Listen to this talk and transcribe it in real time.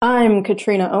I'm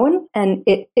Katrina Owen, and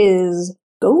it is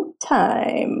go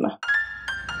time.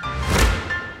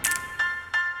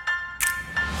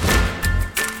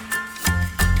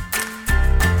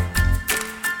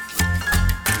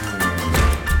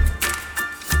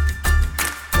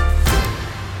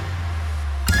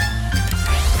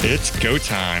 It's Go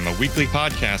Time, a weekly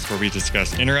podcast where we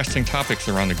discuss interesting topics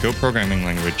around the Go programming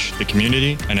language, the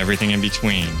community, and everything in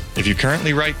between. If you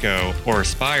currently write Go or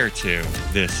aspire to,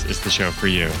 this is the show for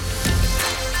you.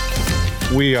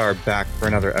 We are back for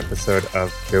another episode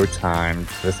of Go Time.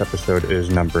 This episode is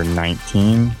number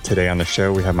 19. Today on the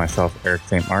show, we have myself, Eric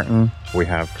St. Martin. We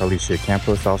have Carlicia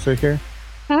Campos also here.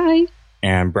 Hi.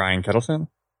 And Brian Kettleson.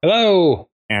 Hello.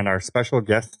 And our special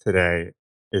guest today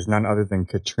is none other than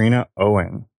Katrina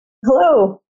Owen.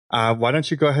 Hello. Why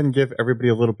don't you go ahead and give everybody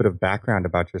a little bit of background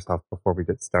about yourself before we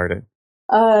get started?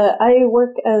 I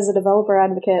work as a developer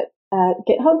advocate at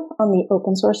GitHub on the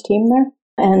open source team there,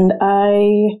 and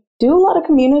I do a lot of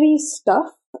community stuff.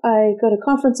 I go to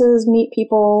conferences, meet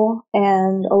people,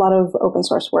 and a lot of open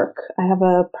source work. I have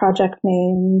a project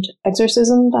named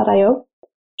Exercism.io,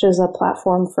 which is a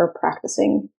platform for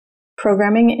practicing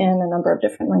programming in a number of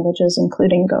different languages,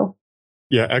 including Go.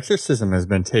 Yeah, Exercism has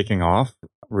been taking off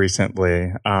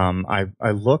recently.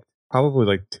 I looked probably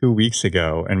like 2 weeks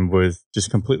ago and was just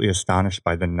completely astonished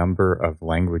by the number of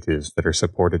languages that are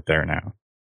supported there now.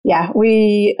 Yeah,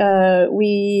 we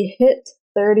hit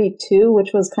 32,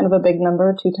 which was kind of a big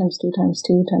number, 2 times 2 times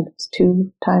 2 times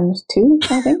 2 times 2,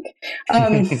 I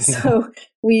think. So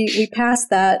we passed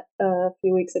that a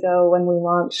few weeks ago when we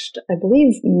launched, I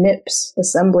believe, MIPS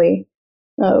assembly,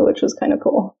 which was kind of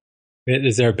cool.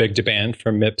 Is there a big demand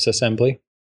for MIPS assembly?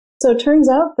 So it turns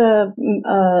out the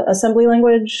assembly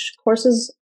language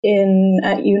courses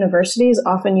at universities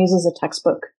often uses a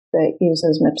textbook that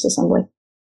uses MIPS assembly.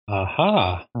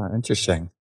 Aha. Oh, interesting.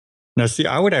 Now, see,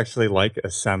 I would actually like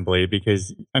assembly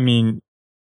because, I mean,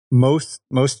 most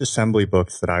assembly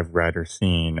books that I've read or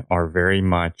seen are very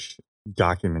much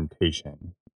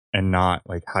documentation and not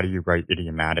like, how do you write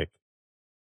idiomatic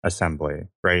assembly,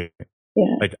 right?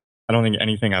 Yeah. Like, I don't think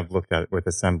anything I've looked at with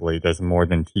assembly does more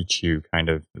than teach you kind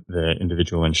of the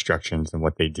individual instructions and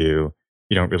what they do.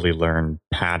 You don't really learn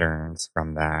patterns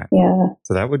from that. Yeah.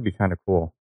 So that would be kind of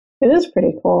cool. It is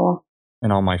pretty cool.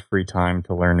 In all my free time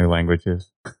to learn new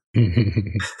languages. A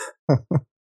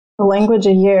language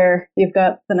a year, you've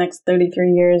got the next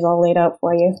 33 years all laid out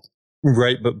for you.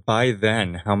 Right, but by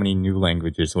then, how many new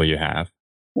languages will you have?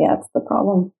 Yeah, that's the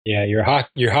problem. Yeah, your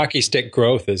hockey stick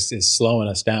growth is slowing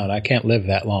us down. I can't live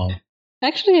that long.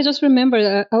 Actually, I just remember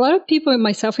that a lot of people,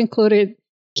 myself included,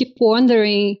 keep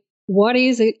wondering what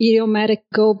is idiomatic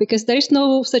Go, because there is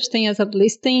no such thing as a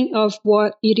listing of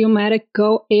what idiomatic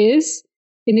Go is.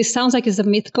 And it sounds like it's a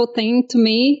mythical thing to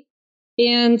me.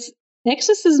 And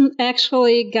Exercism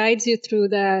actually guides you through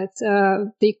that.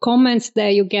 The comments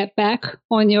that you get back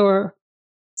on your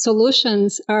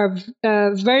solutions are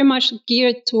very much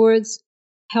geared towards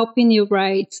helping you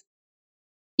write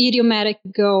idiomatic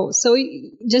Go. So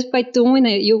just by doing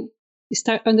it, you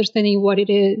start understanding what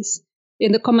it is.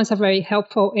 And the comments are very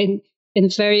helpful and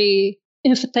very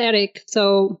empathetic.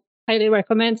 So highly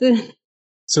recommend it.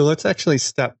 So let's actually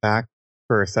step back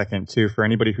for a second, too. For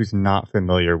anybody who's not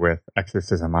familiar with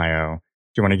Exercism.io, do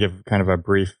you want to give kind of a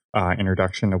brief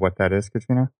introduction to what that is,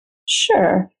 Katrina?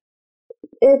 Sure.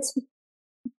 It's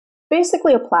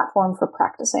basically a platform for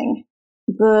practicing.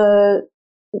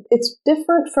 It's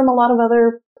different from a lot of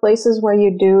other places where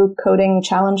you do coding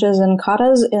challenges and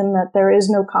katas in that there is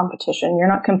no competition. You're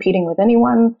not competing with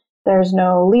anyone. There's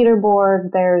no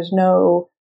leaderboard. There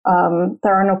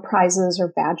are no prizes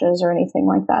or badges or anything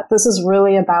like that. This is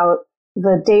really about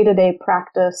the day-to-day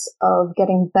practice of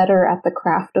getting better at the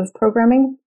craft of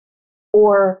programming,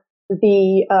 or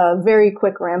the very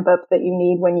quick ramp up that you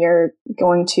need when you're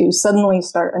going to suddenly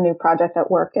start a new project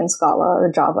at work in Scala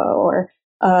or Java or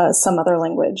some other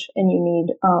language. And you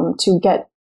need to get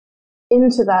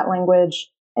into that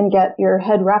language and get your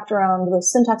head wrapped around the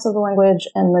syntax of the language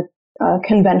and the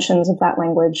conventions of that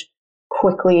language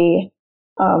quickly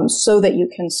so that you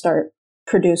can start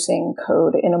producing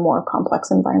code in a more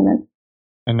complex environment.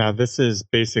 And now this is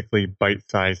basically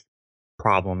bite-sized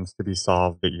problems to be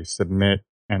solved that you submit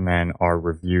and then are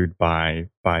reviewed by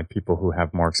people who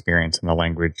have more experience in the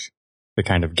language to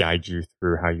kind of guide you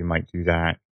through how you might do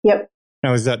that. Yep.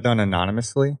 Now, is that done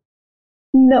anonymously?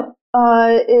 No.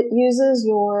 It uses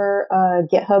your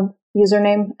GitHub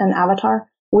username and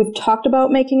avatar. We've talked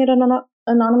about making it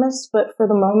anonymous, but for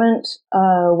the moment,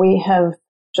 we have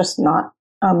just not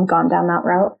gone down that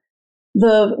route.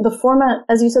 The format,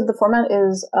 as you said, the format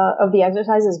is of the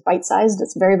exercise is bite-sized.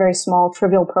 It's very, very small,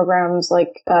 trivial programs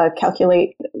like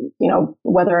calculate,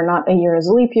 whether or not a year is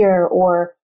a leap year,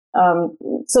 or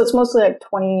so it's mostly like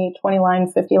 20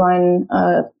 line, 50 line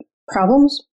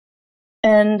problems.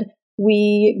 And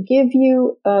we give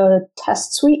you a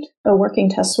test suite, a working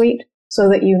test suite, so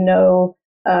that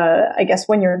I guess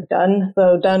when you're done,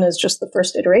 though done is just the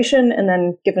first iteration, and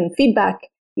then given feedback,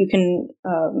 you can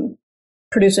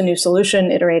produce a new solution,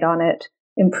 iterate on it,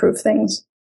 improve things.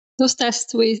 Those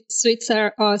test suites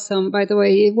are awesome, by the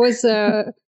way. It was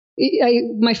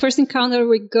my first encounter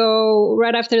with Go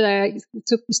right after that.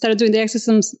 I started doing the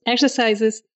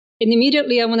exercises, and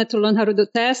immediately I wanted to learn how to do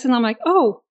tests, and I'm like,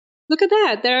 oh, look at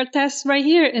that. There are tests right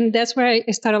here. And that's where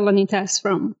I started learning tests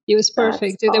from. It was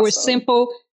perfect. They were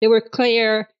simple, they were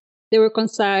clear, they were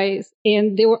concise,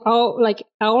 and they were all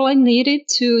I needed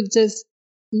to just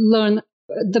learn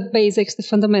the basics, the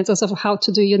fundamentals of how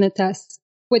to do unit tests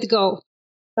with Go.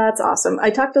 That's awesome. I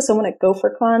talked to someone at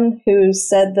GopherCon who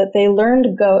said that they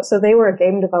learned Go. So they were a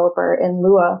game developer in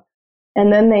Lua,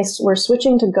 and then they were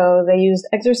switching to Go. They used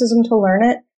Exercism to learn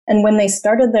it. And when they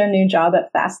started their new job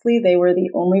at Fastly, they were the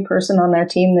only person on their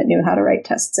team that knew how to write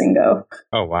tests in Go.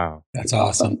 Oh, wow. That's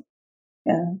awesome.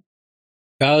 Yeah.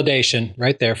 Validation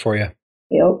right there for you.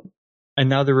 Yep. And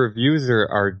now the reviews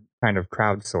are kind of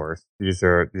crowdsourced. These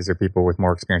are people with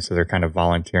more experience, so they're kind of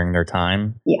volunteering their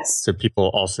time. Yes. So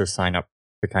people also sign up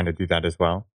to kind of do that as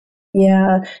well.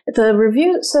 Yeah. The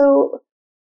review, so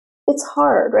it's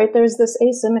hard, right? There's this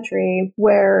asymmetry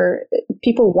where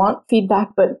people want feedback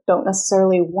but don't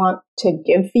necessarily want to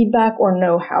give feedback or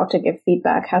know how to give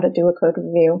feedback, how to do a code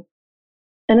review.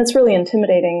 And it's really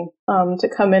intimidating to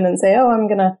come in and say, oh, I'm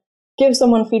going to give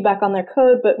someone feedback on their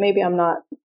code, but maybe I'm not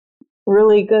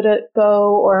really good at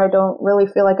Go, or I don't really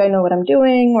feel like I know what I'm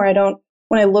doing, or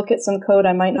when I look at some code,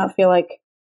 I might not feel like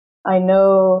I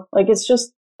know, like it's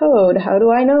just code. How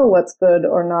do I know what's good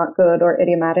or not good, or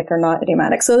idiomatic or not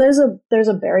idiomatic? So there's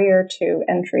a barrier to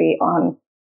entry on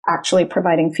actually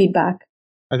providing feedback.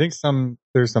 I think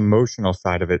there's emotional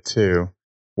side of it too,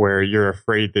 where you're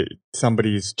afraid that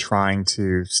somebody's trying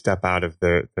to step out of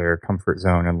their comfort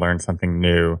zone and learn something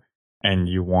new, and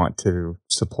you want to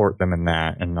support them in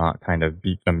that and not kind of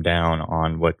beat them down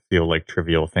on what feel like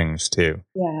trivial things too.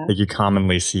 Yeah. Like you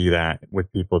commonly see that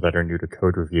with people that are new to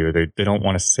code review. They don't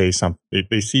want to say something.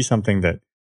 They see something that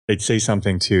they'd say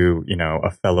something to,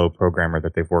 a fellow programmer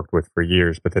that they've worked with for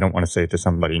years, but they don't want to say it to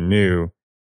somebody new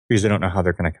because they don't know how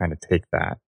they're going to kind of take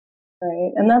that.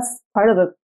 Right. And that's part of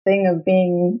the thing of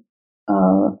being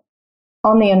on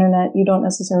the internet. You don't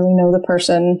necessarily know the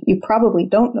person. You probably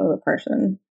don't know the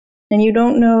person. And you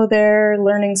don't know their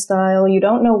learning style. You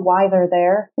don't know why they're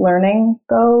there learning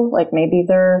Go. Like maybe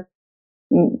they're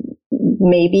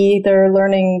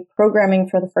learning programming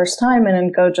for the first time, and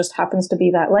then Go just happens to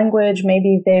be that language.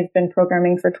 Maybe they've been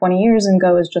programming for 20 years and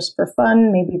Go is just for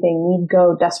fun. Maybe they need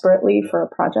Go desperately for a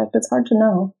project. It's hard to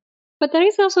know. But there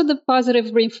is also the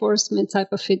positive reinforcement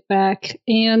type of feedback.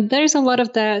 And there's a lot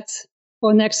of that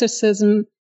on Exercism.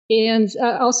 And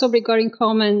also regarding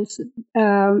comments,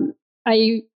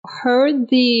 I heard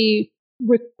the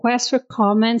request for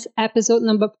comments episode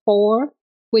number 4,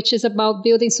 which is about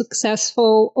building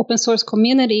successful open source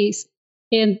communities.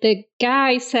 And the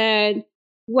guy said,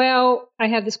 well, I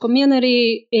have this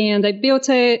community and I built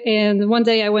it. And one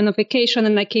day I went on vacation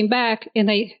and I came back and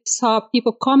I saw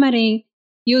people commenting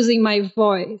using my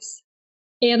voice.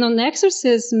 And on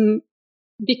Exercism,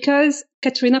 because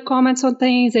Katrina comments on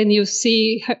things and you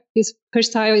see her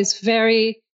style is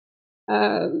very,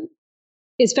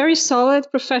 it's very solid,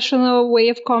 professional way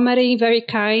of commenting, very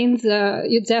kind.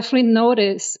 You definitely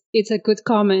notice it's a good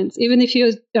comment, even if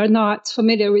you are not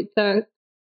familiar with the,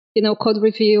 code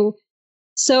review.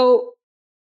 So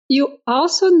you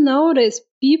also notice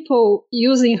people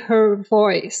using her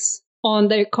voice on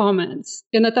their comments.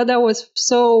 And I thought that was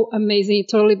so amazing. It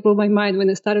totally blew my mind when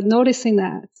I started noticing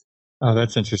that. Oh,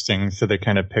 that's interesting. So they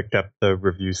kind of picked up the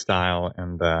review style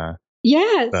and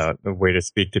yes, the way to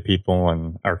speak to people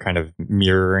and are kind of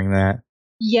mirroring that.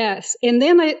 Yes. And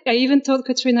then I even told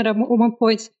Katrina at one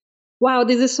point, wow,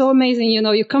 this is so amazing.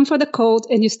 You come for the code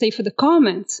and you stay for the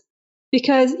comments,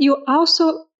 because you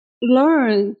also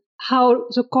learn how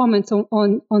to comment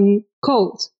on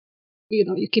code.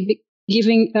 You can be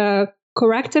giving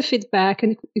corrective feedback,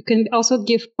 and you can also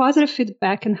give positive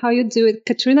feedback and how you do it.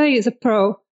 Katrina is a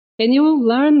pro, and you will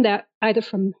learn that either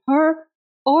from her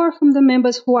or from the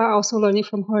members who are also learning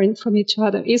from her and from each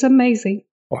other. It's amazing.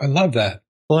 Oh, I love that.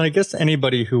 Well, I guess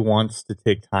anybody who wants to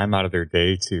take time out of their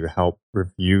day to help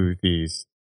review these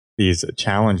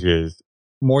challenges,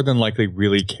 more than likely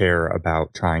really care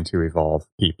about trying to evolve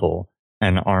people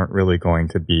and aren't really going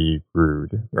to be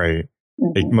rude, right?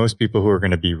 Like most people who are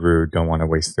going to be rude don't want to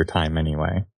waste their time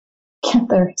anyway.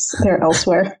 They're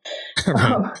elsewhere.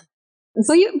 Right.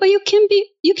 But you can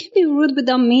be rude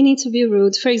without meaning to be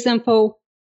rude. For example,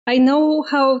 I know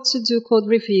how to do code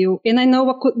review, and I know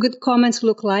what good comments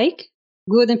look like,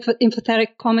 good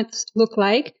empathetic comments look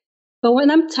like. But when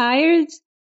I'm tired,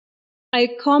 I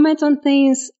comment on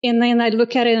things, and then I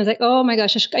look at it and I was like, "Oh my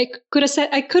gosh, I could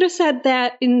have said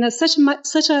that in such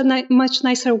a much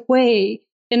nicer way,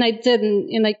 and I didn't."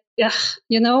 And like,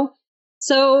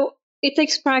 So it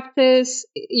takes practice.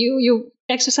 You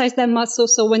exercise that muscle.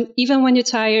 So even when you're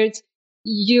tired,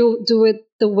 you do it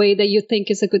the way that you think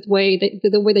is a good way,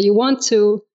 the way that you want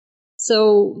to.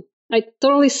 So I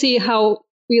totally see how,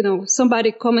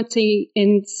 somebody commenting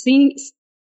and seeing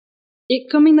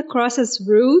it coming across as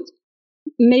rude,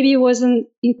 maybe it wasn't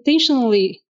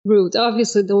intentionally rude.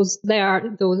 Obviously, those there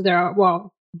are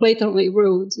blatantly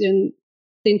rude, and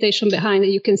the intention behind it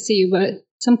you can see, but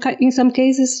in some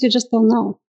cases you just don't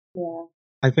know. Yeah.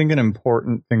 I think an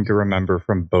important thing to remember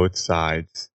from both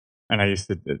sides, and I used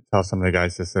to tell some of the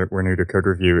guys this that were new to code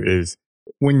review, is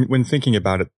when thinking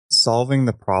about it, solving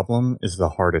the problem is the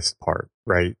hardest part,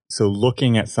 right? So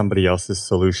looking at somebody else's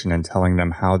solution and telling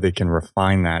them how they can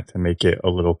refine that to make it a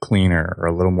little cleaner or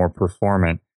a little more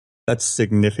performant, that's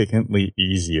significantly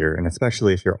easier, and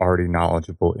especially if you're already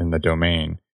knowledgeable in the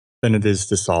domain, than it is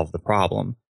to solve the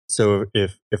problem. So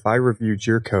if I reviewed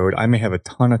your code, I may have a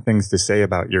ton of things to say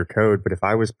about your code, but if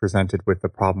I was presented with the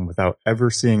problem without ever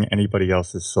seeing anybody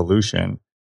else's solution,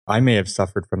 I may have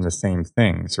suffered from the same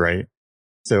things, right?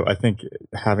 So I think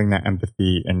having that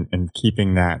empathy and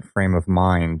keeping that frame of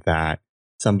mind that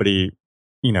somebody,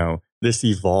 this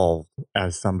evolved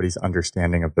as somebody's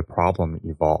understanding of the problem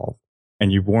evolved.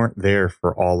 And you weren't there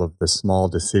for all of the small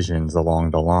decisions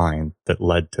along the line that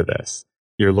led to this.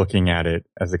 You're looking at it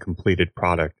as a completed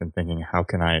product and thinking, how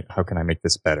can I make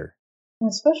this better?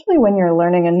 Especially when you're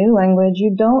learning a new language,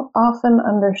 you don't often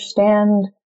understand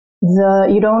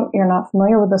you're not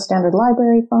familiar with the standard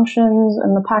library functions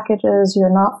and the packages.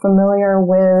 You're not familiar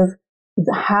with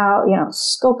how,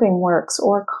 scoping works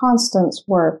or constants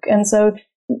work. And so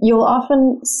you'll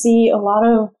often see a lot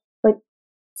of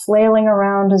flailing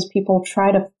around as people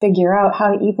try to figure out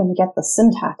how to even get the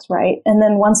syntax right. And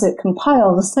then once it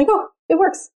compiles, it's like, oh, it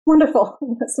works. Wonderful.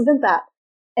 Let's submit that.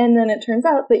 And then it turns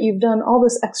out that you've done all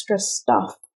this extra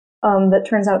stuff that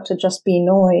turns out to just be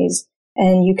noise.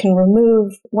 And you can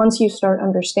remove, once you start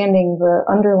understanding the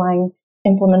underlying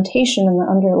implementation and the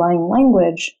underlying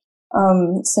language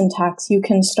syntax, you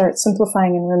can start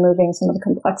simplifying and removing some of the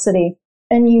complexity.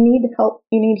 And you need help.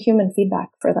 You need human feedback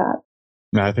for that.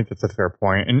 No, I think that's a fair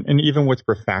point. And even with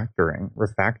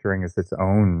refactoring is its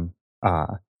own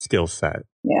skill set.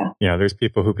 Yeah. There's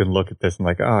people who can look at this and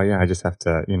like, oh yeah, I just have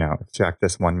to, extract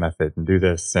this one method and do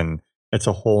this. And it's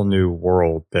a whole new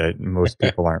world that most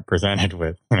people aren't presented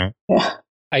with. Yeah.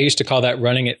 I used to call that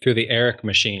running it through the Eric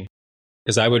machine,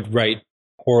 because I would write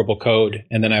horrible code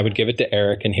and then I would give it to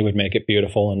Eric and he would make it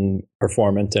beautiful and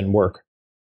performant and work.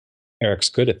 Eric's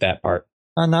good at that part.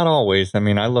 Not always. I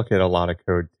mean, I look at a lot of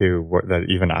code too that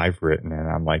even I've written, and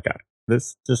I'm like,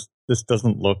 this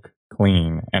doesn't look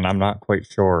clean, and I'm not quite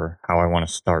sure how I want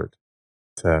to start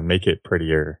to make it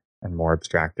prettier and more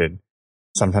abstracted.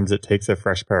 Sometimes it takes a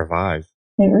fresh pair of eyes.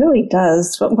 It really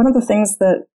does. But one of the things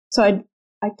so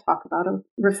I talk about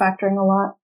refactoring a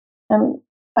lot, and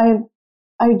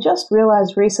I just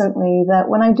realized recently that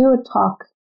when I do a talk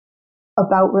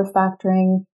about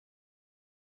refactoring,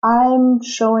 I'm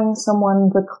showing someone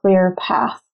the clear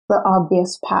path, the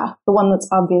obvious path, the one that's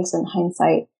obvious in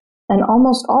hindsight. And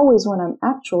almost always when I'm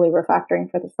actually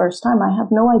refactoring for the first time, I have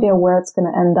no idea where it's going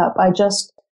to end up. I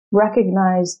just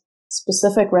recognize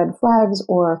specific red flags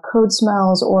or code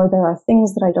smells, or there are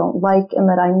things that I don't like, and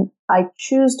that I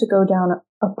choose to go down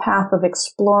a path of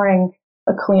exploring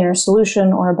a cleaner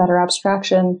solution or a better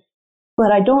abstraction,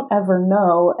 but I don't ever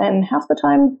know. And half the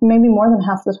time, maybe more than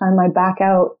half the time, I back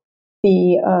out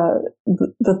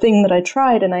the thing that I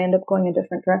tried and I end up going a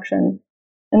different direction.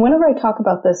 And whenever I talk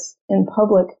about this in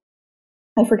public,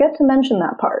 I forget to mention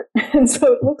that part. And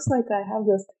so it looks like I have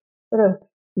this sort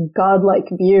of godlike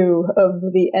view of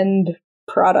the end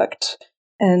product.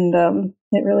 And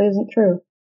it really isn't true.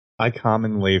 I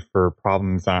commonly, for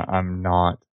problems I'm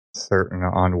not certain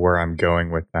on where I'm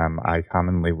going with them, I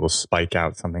commonly will spike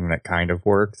out something that kind of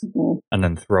works and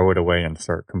then throw it away and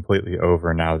start completely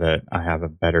over now that I have a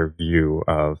better view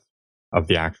of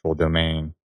the actual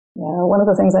domain. Yeah, one of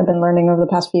the things I've been learning over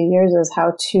the past few years is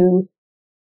how to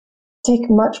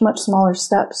take much, much smaller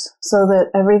steps so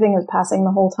that everything is passing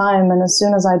the whole time. And as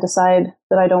soon as I decide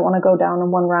that I don't want to go down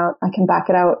in one route, I can back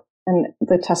it out and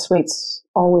the test suite's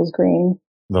always green.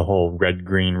 The whole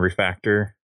red-green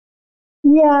refactor?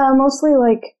 Yeah, mostly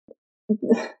like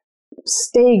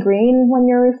stay green when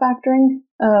you're refactoring.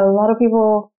 A lot of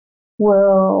people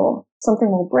something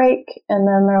will break and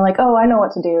then they're like, oh, I know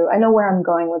what to do. I know where I'm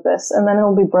going with this. And then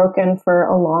it'll be broken for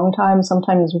a long time,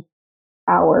 sometimes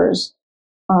hours.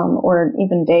 Or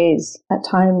even days at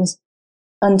times,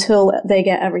 until they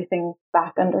get everything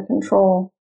back under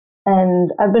control.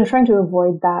 And I've been trying to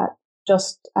avoid that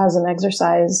just as an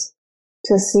exercise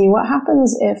to see what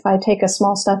happens if I take a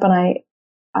small step and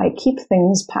I keep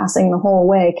things passing the whole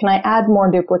way. Can I add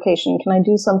more duplication? Can I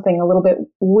do something a little bit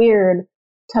weird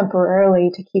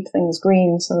temporarily to keep things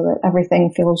green so that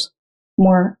everything feels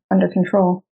more under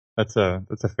control? That's a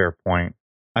fair point.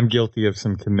 I'm guilty of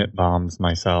some commit bombs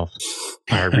myself.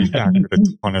 I refactored a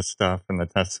ton of stuff and the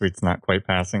test suite's not quite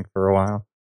passing for a while.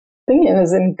 Thing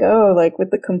is in Go, like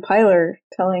with the compiler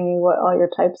telling you what all your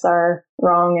types are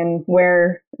wrong and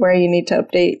where you need to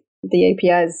update the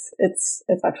APIs, it's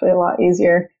actually a lot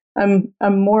easier. I'm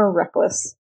more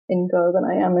reckless in Go than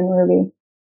I am in Ruby.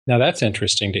 Now that's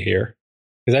interesting to hear,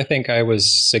 because I think I was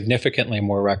significantly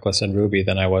more reckless in Ruby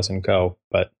than I was in Go,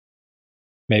 but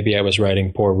maybe I was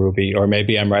writing poor Ruby, or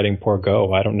maybe I'm writing poor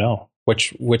Go. I don't know.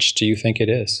 Which do you think it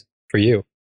is for you?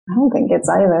 I don't think it's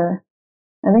either.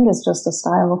 I think it's just a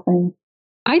style thing.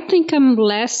 I think I'm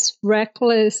less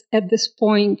reckless at this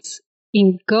point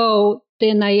in Go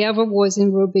than I ever was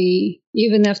in Ruby,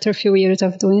 even after a few years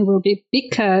of doing Ruby,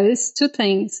 because two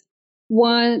things.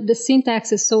 One, the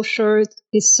syntax is so short,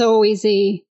 it's so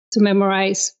easy to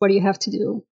memorize what you have to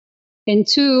do. And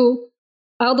two,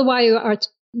 all the while you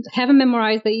haven't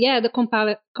memorized that,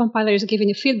 the compiler is giving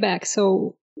you feedback.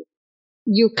 So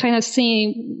you kind of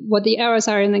seeing what the errors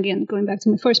are. And again, going back to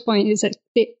my first point, is that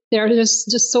there are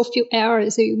just so few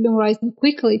errors that you memorize them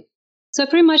quickly. So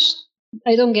pretty much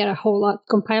I don't get a whole lot of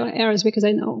compiler errors because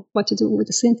I know what to do with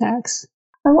the syntax.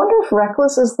 I wonder if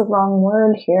reckless is the wrong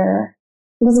word here.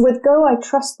 Because with Go, I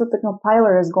trust that the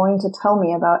compiler is going to tell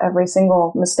me about every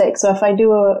single mistake. So if I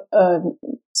do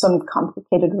some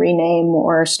complicated rename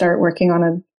or start working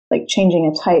on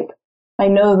changing a type, I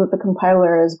know that the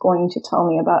compiler is going to tell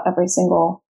me about every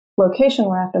single location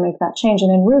where I have to make that change.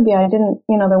 And in Ruby, I didn't,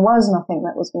 there was nothing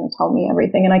that was going to tell me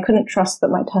everything. And I couldn't trust that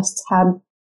my tests had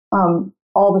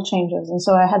all the changes. And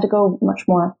so I had to go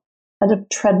I had to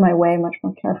tread my way much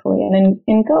more carefully. And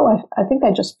in Go, I think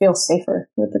I just feel safer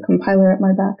with the compiler at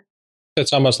my back.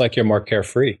 It's almost like you're more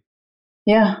carefree.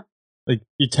 Yeah. Like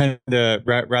you tend to,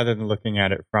 rather than looking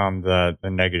at it from the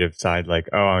negative side, like,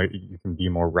 oh, you can be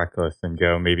more reckless and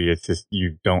Go, maybe it's just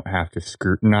you don't have to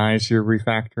scrutinize your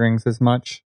refactorings as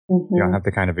much. Mm-hmm. You don't have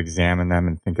to kind of examine them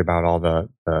and think about all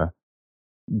the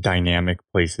dynamic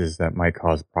places that might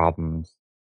cause problems.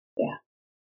 Yeah.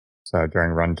 So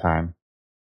during runtime.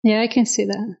 Yeah, I can see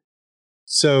that.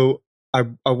 So I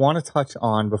want to touch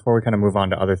on, before we kind of move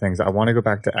on to other things, I want to go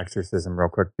back to Exercism real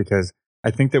quick, because I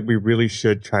think that we really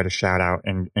should try to shout out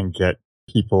and get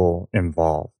people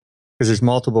involved. Because there's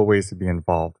multiple ways to be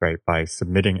involved, right? By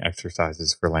submitting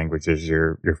exercises for languages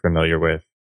you're familiar with,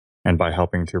 and by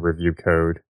helping to review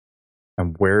code.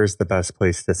 And where is the best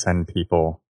place to send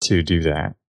people to do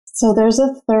that? So there's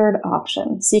a third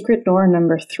option, secret door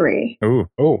number 3.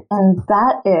 Oh. And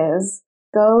that is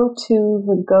go to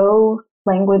the Go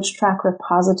language track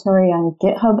repository on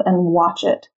GitHub and watch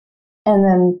it. And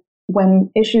then when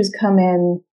issues come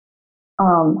in,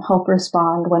 help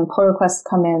respond. When pull requests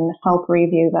come in, help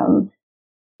review them.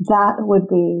 That would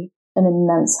be an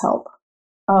immense help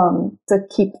to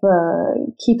keep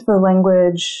the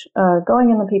language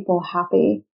going and the people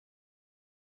happy.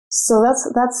 So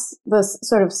that's the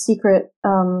sort of secret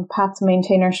path to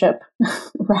maintainership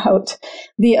route.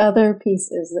 The other piece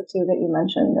is the two that you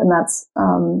mentioned, and that's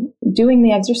doing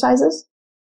the exercises,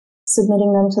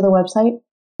 submitting them to the website.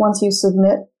 Once you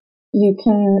submit, you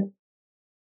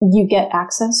get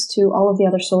access to all of the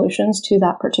other solutions to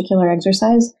that particular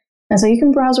exercise. And so you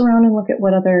can browse around and look at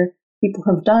what other people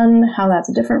have done, how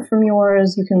that's different from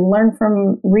yours. You can learn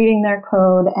from reading their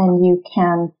code, and you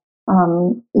can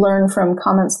learn from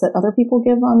comments that other people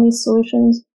give on these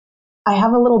solutions. I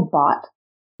have a little bot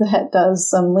that does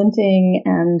some linting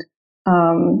and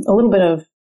a little bit of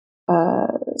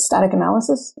static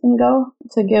analysis in Go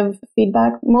to give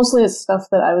feedback. Mostly it's stuff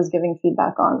that I was giving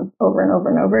feedback on over and over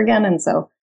and over again. And so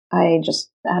I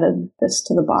just added this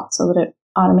to the bot so that it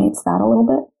automates that a little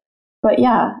bit. But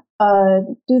yeah,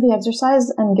 do the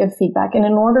exercise and give feedback. And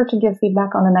in order to give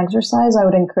feedback on an exercise, I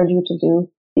would encourage you to do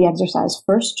the exercise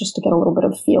first, just to get a little bit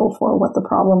of feel for what the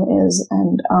problem is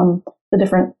and the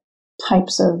different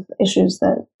types of issues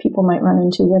that people might run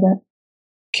into with it.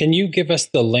 Can you give us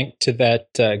the link to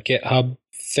that GitHub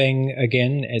thing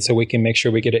again, and so we can make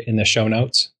sure we get it in the show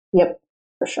notes? Yep,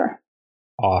 for sure.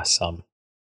 Awesome.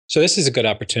 So this is a good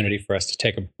opportunity for us to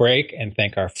take a break and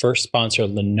thank our first sponsor,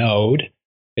 Linode.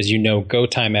 As you know, Go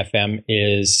Time FM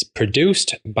is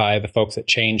produced by the folks at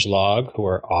Changelog, who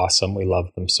are awesome. We love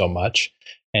them so much.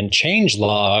 And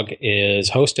Changelog is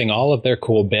hosting all of their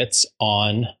cool bits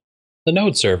on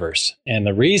Linode servers. And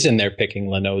the reason they're picking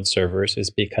Linode servers is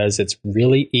because it's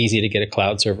really easy to get a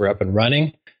cloud server up and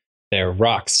running. They're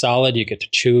rock solid. You get to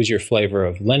choose your flavor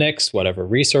of Linux, whatever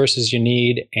resources you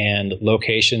need, and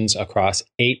locations across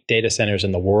 8 data centers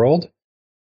in the world.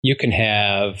 You can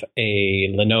have a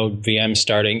Linode VM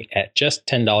starting at just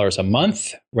 $10 a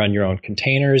month, run your own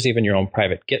containers, even your own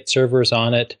private Git servers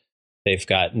on it. They've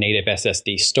got native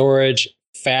SSD storage,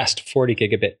 fast 40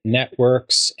 gigabit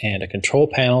networks, and a control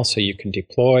panel so you can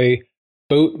deploy,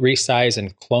 boot, resize,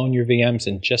 and clone your VMs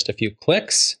in just a few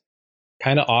clicks.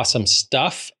 Kind of awesome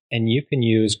stuff. And you can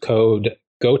use code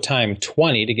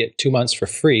GOTIME20 to get 2 months for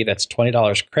free. That's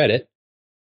 $20 credit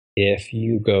if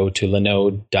you go to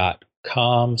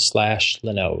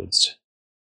linode.com/linodes.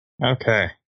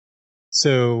 Okay.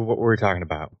 So what were we talking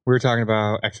about? We were talking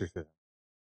about Exercism.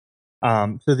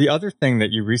 So the other thing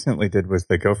that you recently did was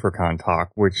the GopherCon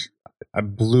talk, which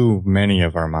blew many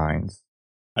of our minds.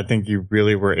 I think you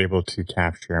really were able to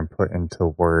capture and put into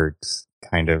words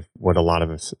kind of what a lot of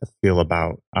us feel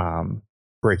about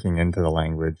breaking into the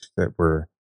language, that we're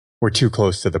too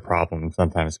close to the problem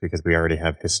sometimes because we already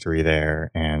have history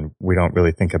there and we don't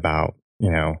really think about,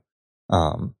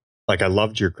 like I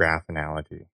loved your graph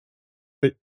analogy.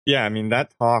 But yeah, I mean,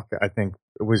 that talk, I think,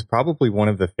 was probably one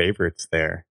of the favorites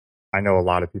there. I know a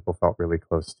lot of people felt really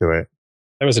close to it.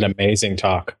 That was an amazing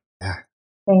talk. Yeah.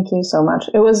 Thank you so much.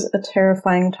 It was a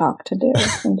terrifying talk to do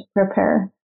and to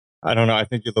prepare. I don't know. I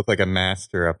think you look like a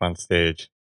master up on stage.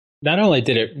 Not only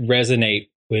did it resonate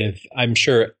with, I'm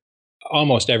sure,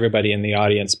 almost everybody in the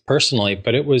audience personally,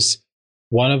 but it was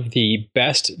one of the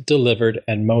best delivered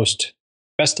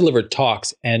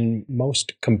talks and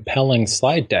most compelling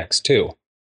slide decks too.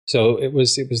 So it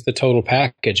was the total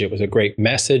package. It was a great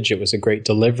message. It was a great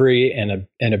delivery and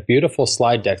a beautiful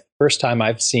slide deck. First time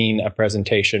I've seen a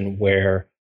presentation where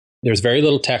there's very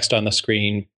little text on the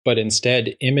screen, but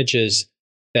instead images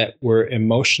that were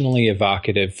emotionally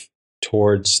evocative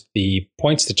towards the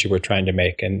points that you were trying to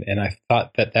make. And I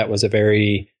thought that was a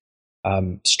very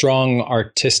strong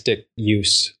artistic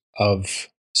use of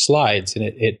slides. And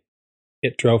it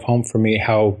drove home for me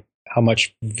how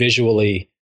much visually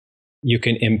you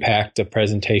can impact a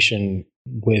presentation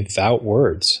without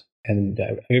words. And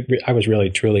I was really,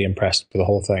 truly impressed with the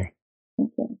whole thing.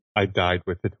 I died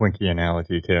with the Twinkie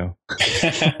analogy too.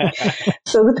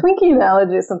 So the Twinkie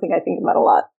analogy is something I think about a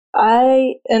lot.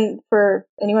 And for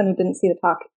anyone who didn't see the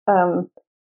talk,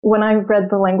 when I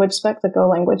read the language spec, the Go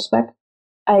language spec,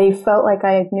 I felt like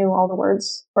I knew all the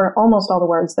words, or almost all the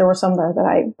words. There were some there that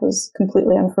I was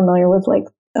completely unfamiliar with, like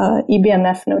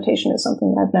EBNF notation is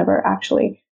something that I've never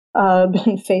actually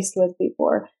been faced with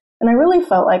before. And I really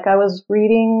felt like I was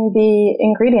reading the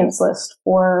ingredients list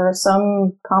for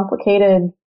some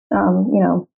complicated,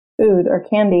 food or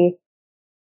candy,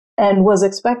 and was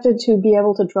expected to be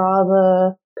able to draw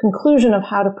the conclusion of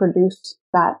how to produce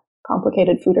that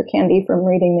complicated food or candy from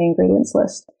reading the ingredients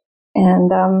list.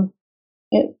 And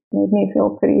it made me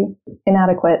feel pretty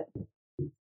inadequate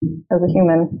as a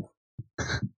human.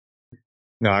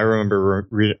 No, I remember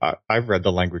I've read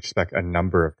the language spec a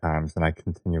number of times, and I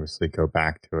continuously go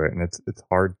back to it, and it's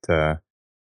hard to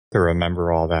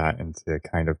remember all that and to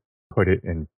kind of put it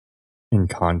in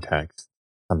context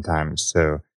sometimes.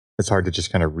 So it's hard to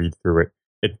just kind of read through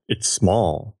it. It's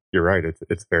small. You're right.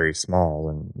 It's very small,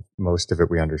 and most of it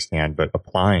we understand, but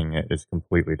applying it is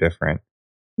completely different.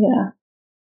 Yeah.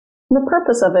 The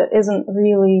purpose of it isn't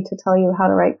really to tell you how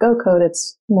to write Go code.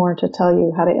 It's more to tell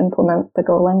you how to implement the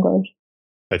Go language.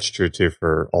 That's true too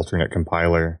for alternate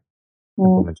compiler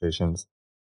implementations.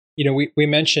 We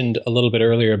mentioned a little bit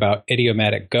earlier about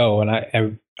idiomatic Go, and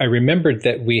I remembered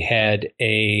that we had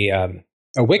a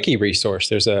wiki resource.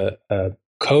 There's a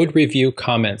code review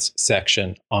comments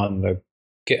section on the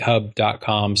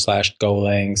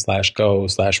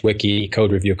github.com/golang/go/wiki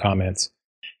code review comments.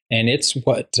 And it's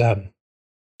what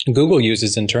Google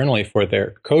uses internally for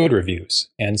their code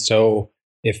reviews. And so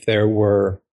if there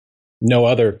were no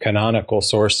other canonical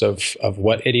source of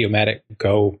what idiomatic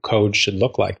Go code should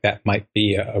look like, that might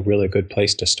be a really good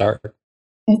place to start.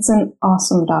 It's an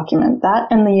awesome document. That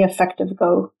and the Effective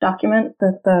Go document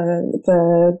that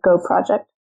the Go project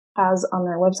has on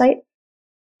their website.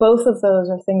 Both of those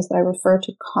are things that I refer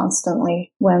to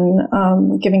constantly when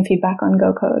giving feedback on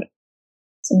Go code.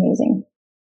 It's amazing.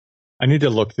 I need to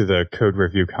look through the code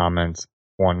review comments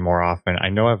one more often. I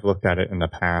know I've looked at it in the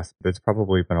past, but it's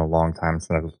probably been a long time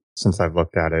since I've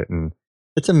looked at it. And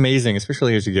it's amazing,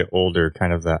 especially as you get older,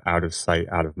 kind of the out of sight,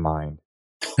 out of mind.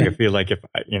 Like I feel like if,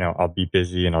 I'll be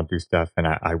busy and I'll do stuff and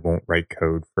I won't write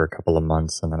code for a couple of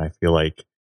months. And then I feel like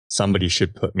somebody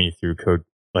should put me through code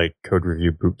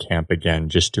review boot camp again,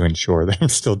 just to ensure that I'm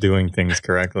still doing things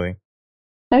correctly.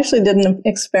 I actually did an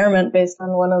experiment based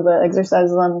on one of the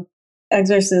exercises on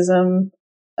Exercism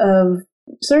of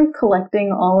sort of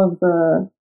collecting all of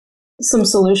some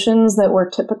solutions that were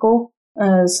typical.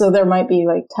 So there might be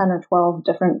like 10 or 12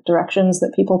 different directions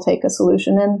that people take a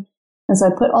solution in. And so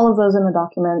I put all of those in a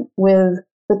document with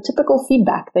the typical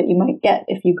feedback that you might get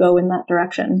if you go in that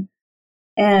direction.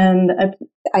 And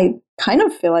I kind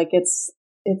of feel like it's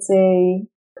a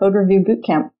code review boot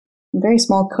camp, a very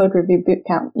small code review boot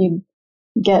camp. You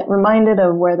get reminded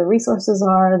of where the resources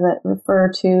are that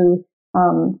refer to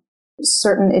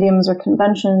certain idioms or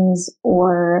conventions,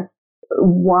 or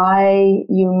why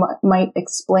you might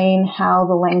explain how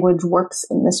the language works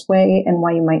in this way and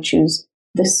why you might choose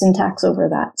this syntax over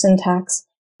that syntax.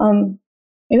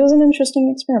 It was an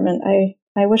interesting experiment.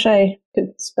 I wish I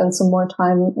could spend some more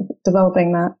time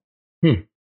developing that.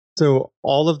 So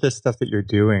all of this stuff that you're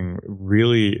doing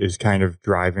really is kind of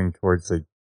driving towards like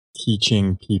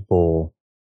teaching people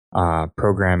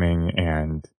programming,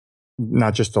 and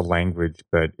not just the language,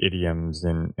 but idioms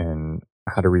and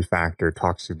how to refactor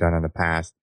talks you've done in the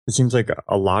past. It seems like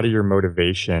a lot of your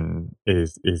motivation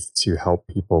is to help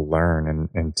people learn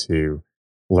and to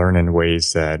learn in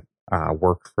ways that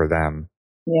work for them.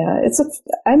 Yeah,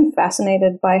 I'm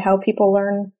fascinated by how people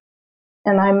learn.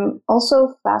 And I'm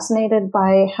also fascinated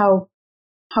by how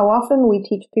often we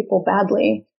teach people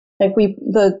badly. Like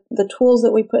the tools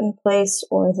that we put in place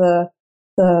or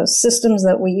the systems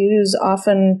that we use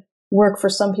often work for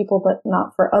some people, but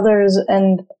not for others.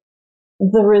 And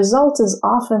the result is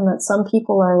often that some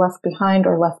people are left behind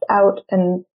or left out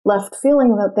and left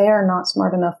feeling that they are not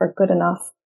smart enough or good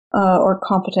enough or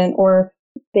competent, or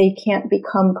they can't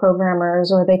become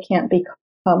programmers, or they can't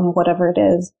become whatever it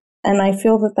is. And I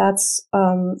feel that that's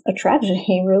a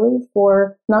tragedy, really,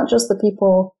 for not just the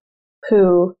people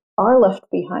who are left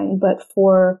behind, but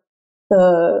for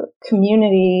the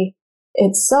community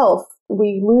itself.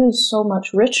 We lose so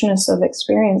much richness of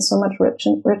experience, so much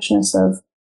richness of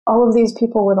all of these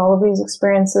people with all of these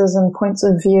experiences and points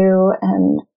of view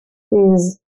and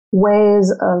these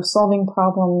ways of solving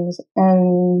problems.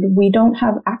 And we don't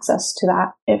have access to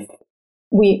that if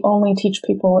we only teach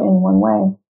people in one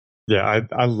way. Yeah,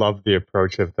 I love the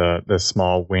approach of the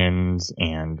small wins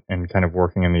and kind of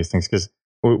working on these things, because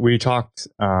we talked,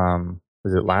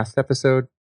 was it last episode?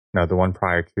 No, the one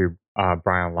prior to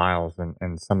Brian Lyles,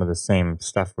 and some of the same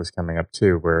stuff was coming up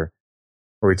too, where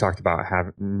we talked about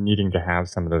needing to have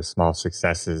some of those small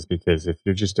successes, because if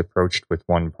you're just approached with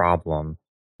one problem,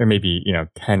 there may be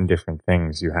 10 different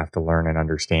things you have to learn and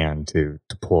understand to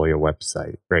deploy a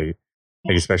website, right?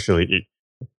 Like especially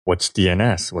what's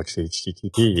DNS, what's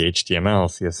HTTP, HTML,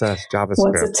 CSS, JavaScript.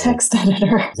 What's a text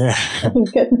editor? Yeah. Oh,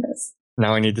 goodness.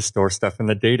 Now I need to store stuff in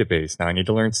the database. Now I need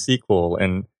to learn SQL.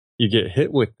 And you get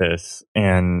hit with this,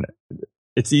 and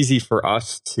it's easy for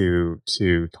us to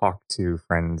talk to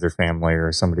friends or family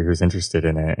or somebody who's interested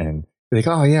in it, and they think,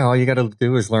 oh yeah, all you got to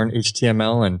do is learn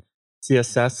HTML and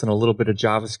CSS and a little bit of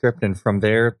JavaScript, and from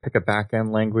there pick a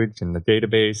backend language and the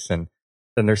database, and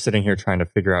then they're sitting here trying to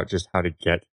figure out just how to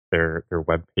get their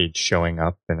web page showing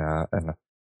up in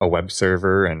a web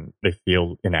server, and they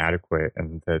feel inadequate,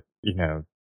 and that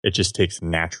it just takes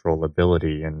natural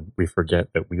ability, and we forget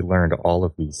that we learned all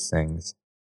of these things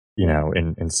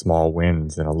in small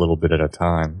wins and a little bit at a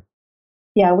time.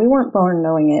 Yeah, we weren't born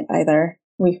knowing it either.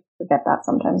 We forget that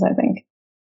sometimes, I think.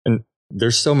 And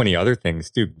there's so many other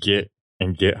things too. Git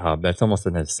and GitHub, that's almost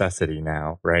a necessity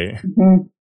now, right?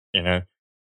 Mm-hmm.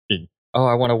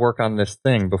 I want to work on this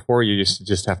thing. Before, you used to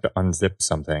just have to unzip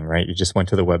something, right? You just went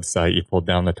to the website, you pulled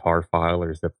down the tar file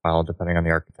or zip file, depending on the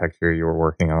architecture you were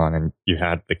working on, and you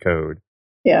had the code.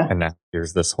 Yeah. And now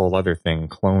there's this whole other thing,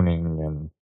 cloning, and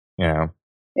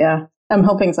Yeah, I'm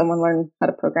helping someone learn how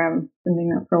to program. Been doing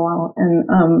that for a while,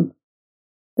 and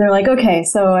they're like, okay,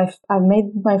 so I've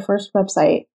made my first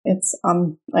website. It's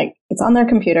on their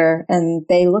computer, and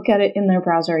they look at it in their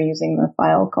browser using the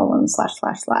file :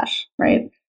 /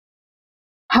 right?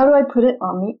 How do I put it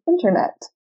on the internet?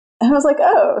 And I was like,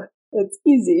 oh, it's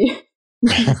easy.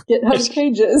 GitHub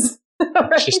pages.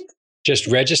 Right? Just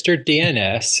register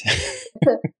DNS.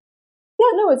 Yeah,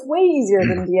 no, it's way easier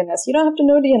than DNS. You don't have to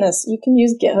know DNS. You can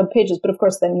use GitHub pages, but of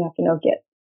course then you have to know Git.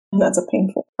 And that's a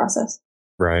painful process.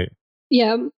 Right.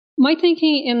 Yeah, my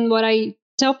thinking and what I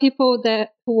tell people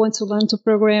that who want to learn to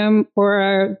program or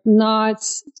are not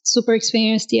super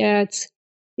experienced yet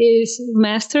is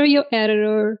master your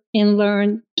editor and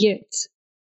learn Git.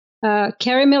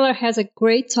 Carrie Miller has a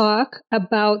great talk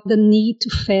about the need to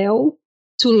fail,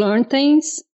 to learn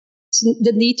things,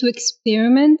 the need to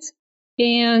experiment,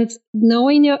 and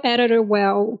knowing your editor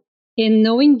well and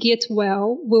knowing Git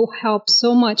well will help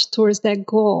so much towards that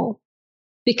goal.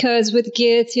 Because with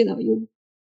Git, you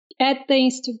add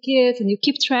things to Git and you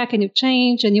keep track and you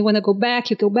change and you want to go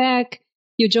back, you go back,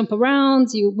 you jump around,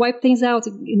 you wipe things out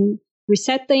and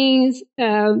reset things.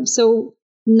 So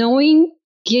knowing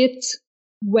Git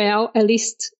well, at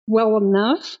least well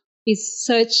enough, is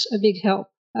such a big help.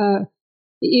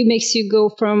 It makes you go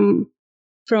from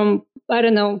 2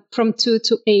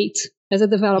 to 8 as a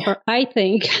developer, I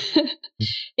think.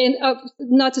 And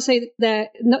not to say that,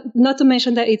 not to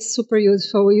mention that it's super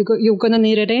useful. You're going to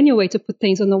need it anyway to put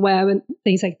things on the web and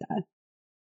things like that.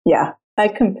 Yeah, I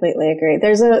completely agree.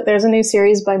 There's a new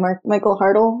series by Michael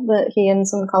Hartle that he and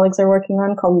some colleagues are working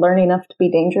on called Learn Enough to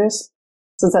Be Dangerous.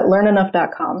 So it's at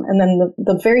learnenough.com. And then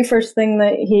the very first thing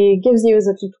that he gives you is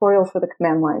a tutorial for the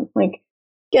command line. Like,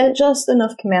 get just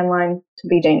enough command line to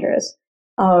be dangerous.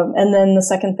 And then the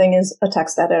second thing is a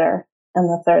text editor. And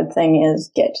the third thing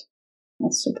is Git.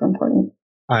 That's super important.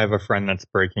 I have a friend that's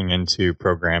breaking into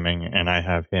programming, and I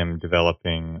have him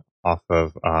developing off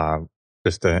of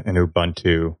just an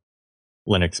Ubuntu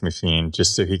Linux machine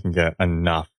just so he can get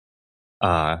enough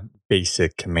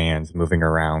basic commands moving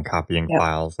around, copying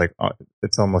files. Like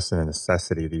it's almost a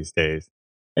necessity these days.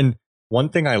 And one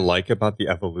thing I like about the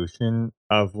evolution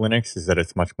of Linux is that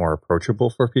it's much more approachable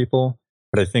for people.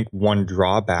 But I think one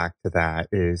drawback to that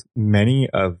is many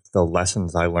of the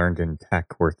lessons I learned in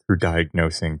tech were through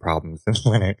diagnosing problems in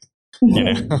Linux.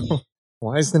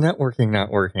 Why is the networking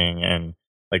not working? And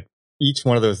like each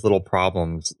one of those little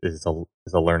problems is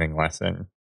a learning lesson.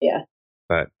 Yeah.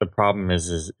 But the problem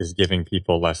is giving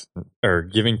people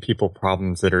giving people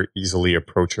problems that are easily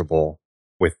approachable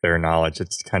with their knowledge.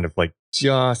 It's kind of like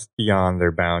just beyond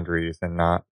their boundaries and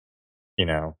not,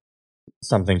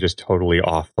 something just totally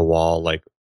off the wall, like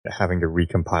having to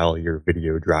recompile your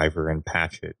video driver and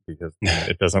patch it because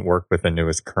it doesn't work with the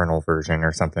newest kernel version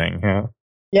or something.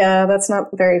 Yeah, that's not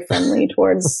very friendly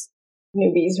towards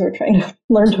newbies who are trying to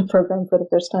learn to program for the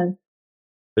first time.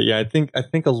 But yeah, I think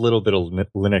a little bit of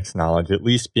Linux knowledge, at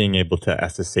least being able to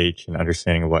SSH and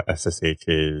understanding what SSH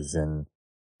is, and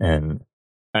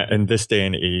in this day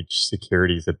and age,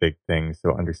 security is a big thing.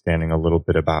 So understanding a little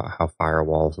bit about how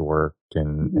firewalls work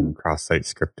and cross-site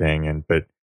scripting, but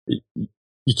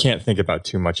you can't think about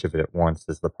too much of it at once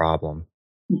is the problem.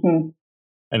 Mm-hmm.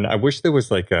 And I wish there was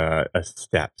like a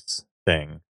steps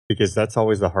thing, because that's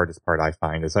always the hardest part I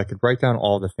find is I could write down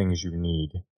all the things you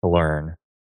need to learn,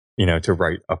 to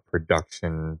write a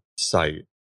production site,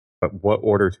 but what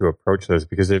order to approach those?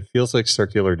 Because it feels like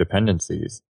circular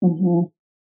dependencies. Mm-hmm.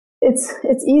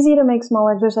 It's easy to make small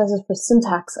exercises for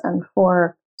syntax and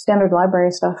for standard library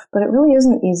stuff, but it really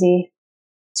isn't easy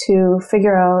to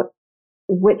figure out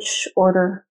which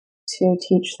order to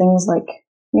teach things like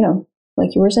you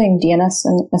were saying, DNS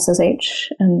and SSH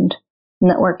and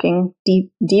networking,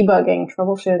 debugging,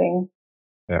 troubleshooting.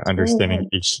 Yeah, understanding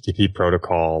HTTP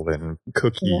protocol and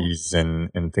cookies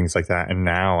and things like that. And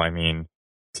now,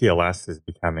 TLS is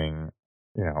becoming,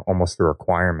 almost a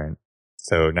requirement.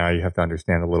 So now you have to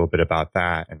understand a little bit about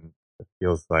that. And it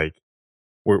feels like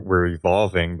we're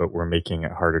evolving, but we're making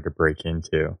it harder to break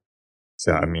into.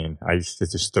 So, I used to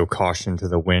just throw caution to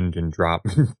the wind and drop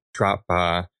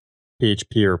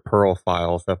PHP or Perl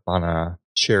files up on a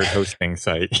shared hosting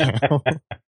site.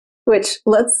 Which,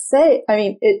 let's say,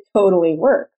 it totally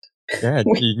worked. Yeah,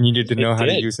 you needed to know how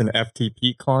to use an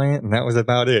FTP client, and that was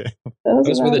about it.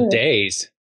 Those were the days.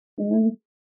 Mm.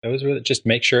 Those were just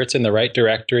make sure it's in the right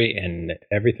directory, and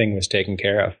everything was taken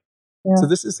care of. Yeah. So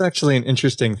this is actually an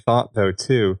interesting thought, though,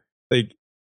 too. Like,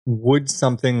 would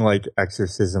something like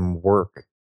Exercism work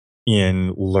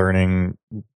in learning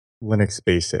Linux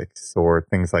basics or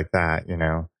things like that,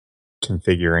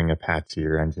 configuring Apache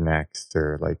or Nginx,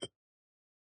 or like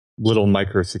little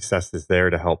micro successes there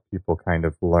to help people kind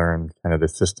of learn kind of the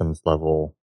systems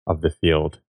level of the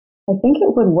field? I think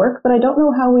it would work, but I don't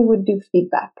know how we would do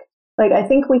feedback. Like, I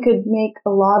think we could make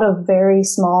a lot of very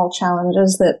small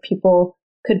challenges that people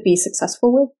could be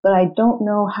successful with, but I don't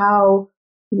know how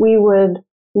we would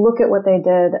look at what they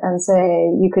did and say,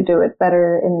 you could do it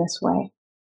better in this way.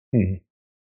 Hmm.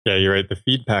 Yeah, you're right. The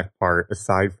feedback part,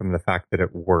 aside from the fact that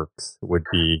it works, would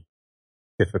be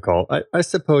difficult. I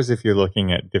suppose if you're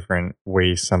looking at different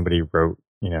ways somebody wrote,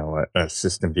 a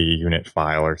systemd unit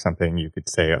file or something, you could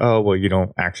say, oh, well, you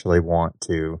don't actually want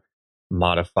to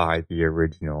modify the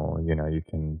original. You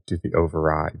can do the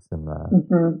overrides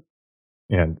and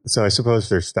so I suppose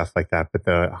there's stuff like that. But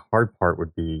the hard part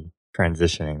would be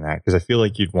transitioning that, because I feel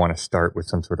like you'd want to start with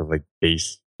some sort of like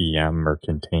base VM or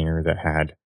container that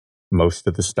had most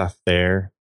of the stuff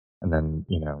there. And then,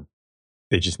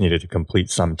 they just needed to complete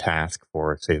some task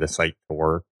for, say, the site to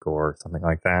work or something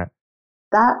like that.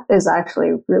 That is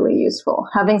actually really useful.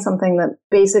 Having something that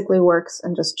basically works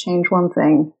and just change one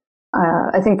thing.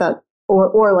 I think that,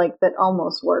 or like that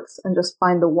almost works and just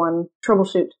find the one,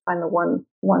 troubleshoot to find the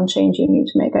one change you need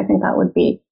to make. I think that would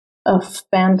be a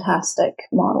fantastic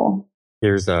model.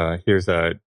 Here's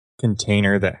a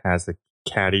container that has a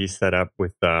caddy set up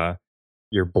with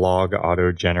your blog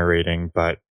auto-generating,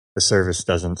 but the service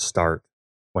doesn't start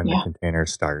when the container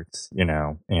starts,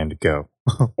 and go.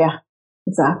 Yeah,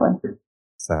 exactly.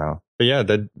 So, but yeah,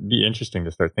 that'd be interesting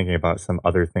to start thinking about some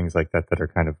other things like that are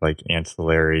kind of like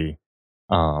ancillary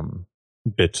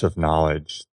bits of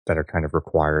knowledge that are kind of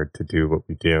required to do what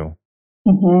we do.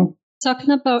 Mm-hmm.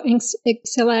 Talking about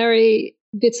ancillary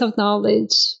bits of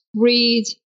knowledge, read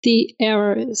the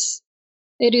errors.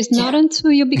 It is not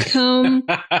until you become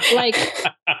like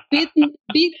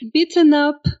beaten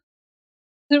up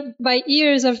by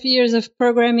years of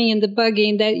programming and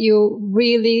debugging that you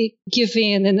really give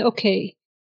in and, okay,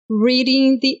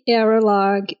 reading the error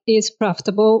log is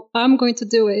profitable. I'm going to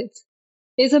do it.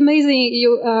 It's amazing.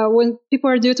 When people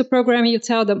are due to programming, you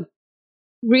tell them,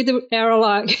 read the error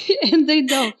log, and they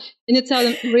don't. And you tell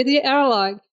them, read the error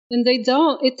log, and they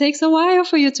don't. It takes a while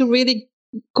for you to really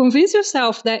convince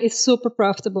yourself that it's super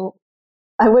profitable.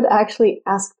 I would actually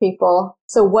ask people,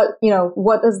 so what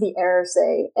does the error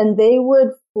say? And they would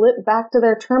flip back to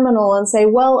their terminal and say,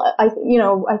 well, I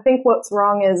think what's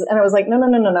wrong is, and I was like,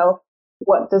 no.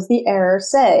 What does the error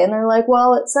say? And they're like,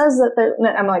 well, it says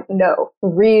that I'm like, no,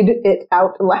 read it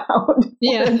out loud.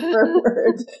 Yeah. Word for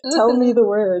word. Tell me the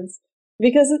words,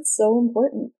 because it's so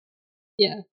important.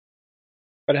 Yeah.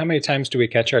 But how many times do we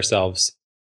catch ourselves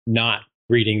not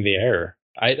reading the error?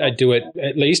 I do it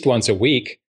at least once a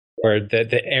week, where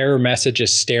the error message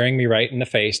is staring me right in the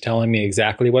face, telling me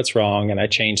exactly what's wrong, and I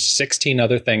change 16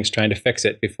 other things trying to fix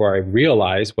it before I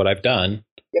realize what I've done.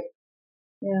 Yep.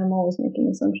 Yeah, I'm always making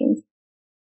assumptions.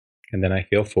 And then I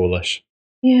feel foolish.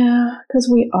 Yeah, because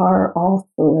we are all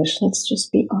foolish. Let's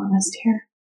just be honest here.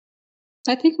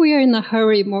 I think we are in a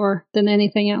hurry more than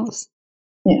anything else.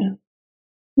 Yeah.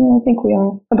 I think we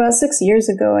are. About 6 years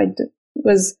ago, I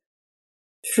was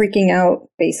freaking out,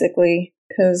 basically,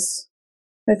 because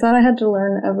I thought I had to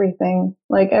learn everything.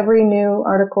 Like, every new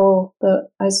article that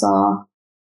I saw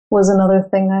was another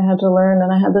thing I had to learn,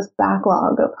 and I had this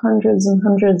backlog of hundreds and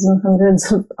hundreds and hundreds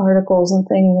of articles and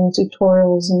things and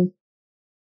tutorials and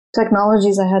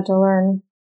technologies I had to learn.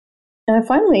 And I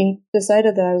finally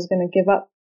decided that I was going to give up.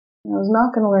 I was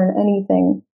not going to learn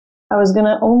anything. I was going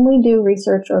to only do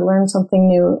research or learn something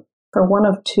new for one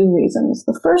of two reasons.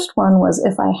 The first one was,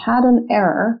 if I had an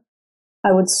error,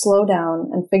 I would slow down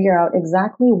and figure out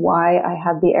exactly why I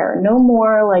had the error. No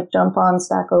more like jump on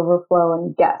Stack Overflow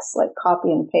and guess, like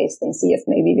copy and paste and see if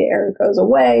maybe the error goes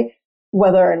away,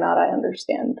 whether or not I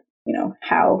understand,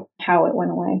 how it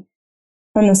went away.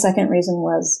 And the second reason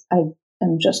was, I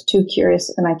am just too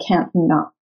curious and I can't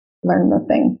not learn the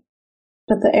thing.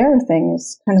 But the error thing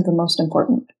is kind of the most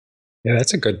important. Yeah,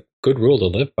 that's a good rule to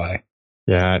live by.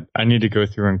 Yeah, I need to go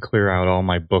through and clear out all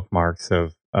my bookmarks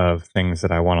of things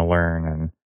that I want to learn,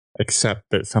 and accept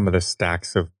that some of the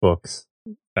stacks of books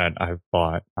that I've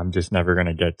bought, I'm just never going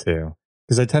to get to.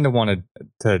 Because I tend to want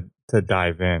to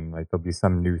dive in. Like, there'll be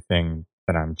some new thing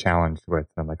that I'm challenged with.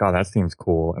 I'm like, oh, that seems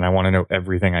cool. And I want to know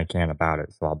everything I can about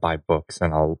it. So I'll buy books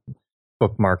and I'll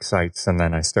bookmark sites. And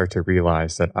then I start to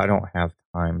realize that I don't have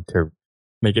time to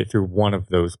make it through one of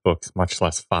those books, much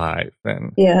less 5.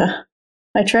 And yeah,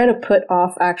 I try to put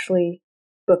off actually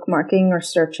bookmarking or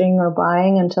searching or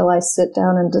buying until I sit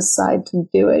down and decide to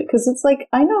do it. Because it's like,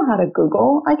 I know how to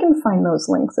Google. I can find those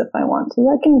links if I want to.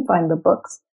 I can find the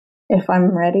books if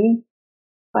I'm ready.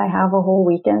 If I have a whole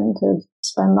weekend to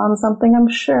spend on something, I'm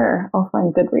sure I'll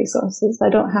find good resources. I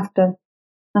don't have to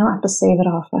save it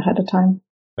off ahead of time.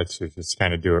 Let's just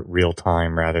kind of do it real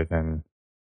time rather than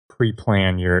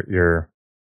pre-plan your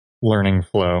learning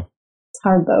flow. It's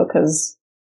hard though, because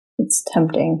it's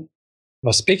tempting.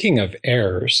 Well, speaking of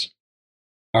errors,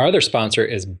 our other sponsor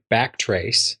is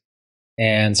Backtrace.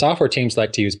 And software teams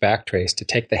like to use Backtrace to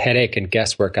take the headache and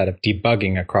guesswork out of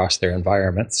debugging across their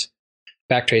environments.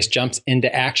 Backtrace jumps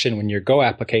into action when your Go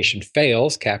application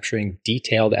fails, capturing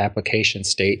detailed application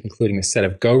state, including a set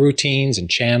of Go routines and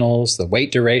channels, the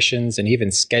wait durations, and even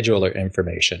scheduler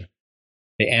information.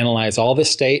 They analyze all this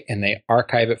state and they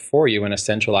archive it for you in a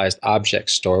centralized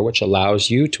object store, which allows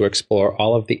you to explore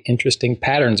all of the interesting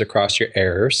patterns across your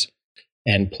errors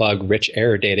and plug rich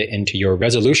error data into your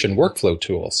resolution workflow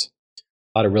tools.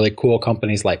 A lot of really cool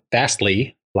companies like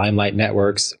Fastly, Limelight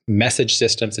Networks, Message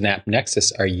Systems, and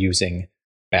AppNexus are using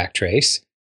Backtrace.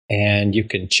 And you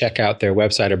can check out their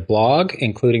website or blog,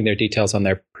 including their details on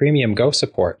their premium Go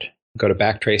support. Go to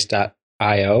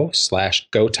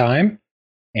backtrace.io/GoTime.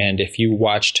 And if you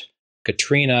watched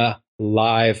Katrina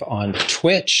live on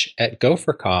Twitch at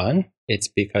GopherCon, it's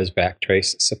because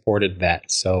Backtrace supported that.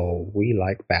 So we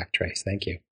like Backtrace. Thank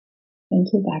you.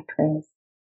 Thank you, Backtrace.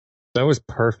 That was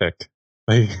perfect.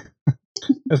 Like,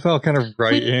 it felt kind of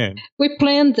right in. We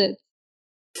planned it.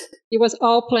 It was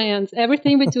all planned.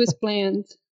 Everything we do is planned.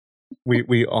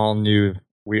 We all knew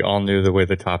the way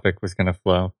the topic was going to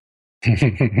flow.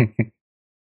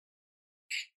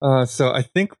 So I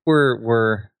think we've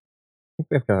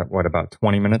got about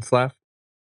 20 minutes left.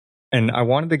 And I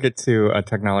wanted to get to a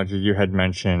technology you had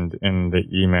mentioned in the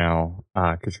email,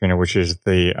 Katrina, which is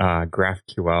the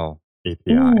GraphQL API.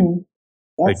 Yes.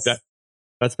 Like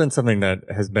that's been something that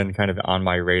has been kind of on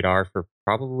my radar for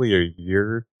probably a year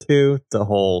or two, the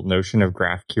whole notion of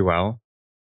GraphQL.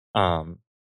 And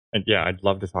yeah, I'd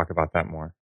love to talk about that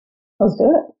more. Let's do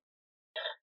it.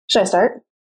 Should I start?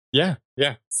 Yeah.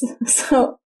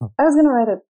 So I was going to write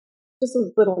just a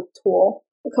little tool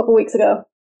a couple weeks ago.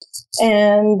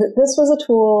 And this was a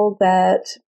tool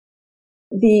that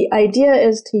the idea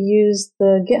is to use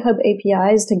the GitHub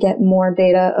APIs to get more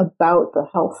data about the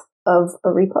health of a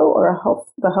repo or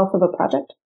the health of a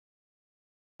project.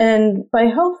 And by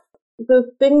health,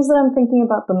 the things that I'm thinking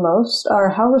about the most are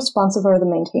how responsive are the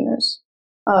maintainers.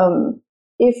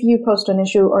 If you post an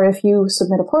issue or if you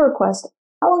submit a pull request,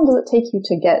 how long does it take you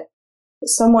to get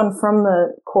someone from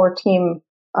the core team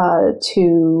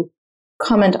to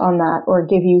comment on that or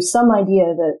give you some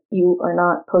idea that you are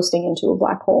not posting into a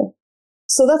black hole?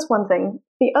 So that's one thing.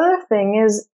 The other thing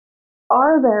is,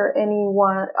 are there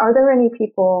any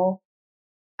people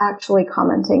actually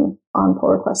commenting on pull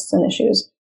requests and issues?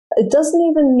 It doesn't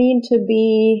even need to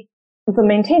be the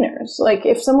maintainers. Like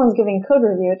if someone's giving code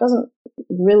review, it doesn't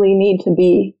really need to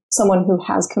be someone who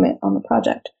has commit on the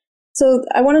project. So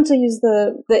I wanted to use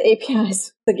the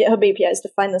APIs, the GitHub APIs, to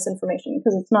find this information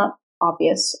because it's not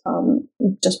obvious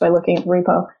just by looking at the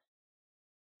repo,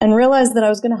 and realized that I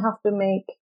was going to have to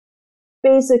make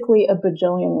basically a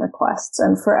bajillion requests.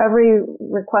 And for every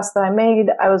request that I made,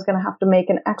 I was going to have to make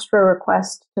an extra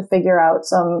request to figure out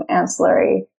some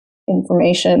ancillary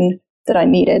information that I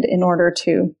needed in order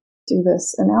to do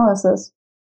this analysis.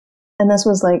 And this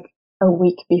was like a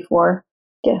week before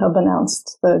GitHub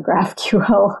announced the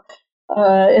GraphQL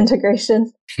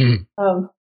integration.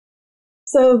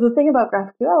 So the thing about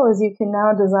GraphQL is you can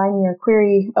now design your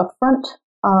query up front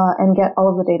and get all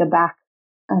of the data back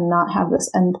and not have this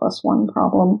N+1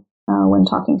 problem when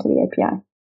talking to the API.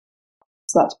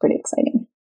 So that's pretty exciting.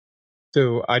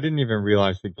 So I didn't even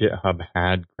realize that GitHub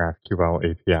had GraphQL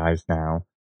APIs now.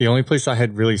 The only place I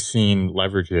had really seen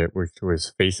leverage it was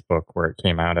Facebook, where it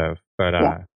came out of. But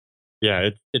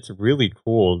it's really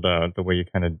cool the way you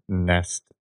kind of nest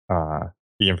the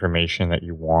information that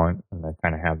you want, and they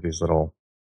kind of have these little,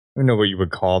 I don't know what you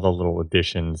would call the little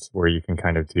additions where you can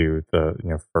kind of do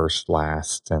the first,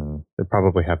 last, and they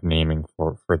probably have naming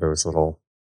for those little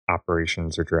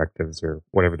operations or directives or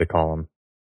whatever they call them.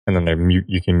 And then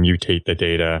you can mutate the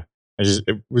data.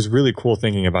 It was really cool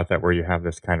thinking about that, where you have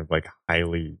this kind of like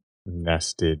highly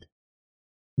nested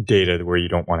data where you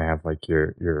don't want to have like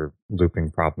your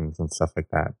looping problems and stuff like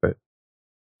that. But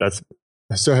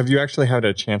so have you actually had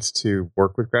a chance to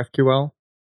work with GraphQL?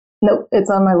 Nope, it's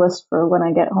on my list for when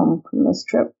I get home from this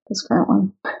trip, this current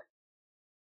one.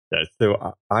 Yeah,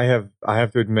 so I have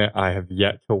to admit I have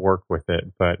yet to work with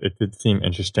it, but it did seem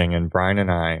interesting. And Brian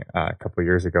and I, a couple of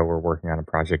years ago, were working on a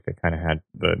project that kind of had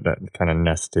that kind of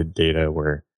nested data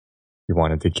where you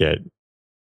wanted to get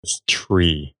this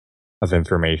tree of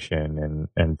information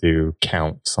and do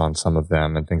counts on some of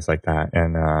them and things like that.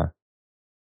 And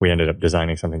we ended up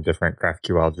designing something different.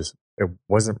 GraphQL it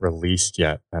wasn't released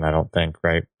yet, and I don't think,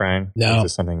 right, Brian? No. It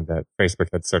was something that Facebook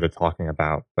had started talking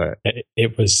about, but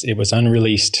it was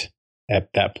unreleased at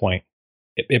that point.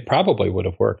 It probably would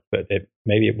have worked, but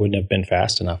maybe it wouldn't have been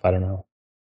fast enough. I don't know.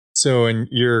 So, in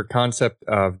your concept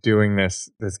of doing this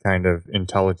kind of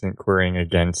intelligent querying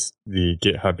against the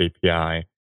GitHub API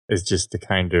is just to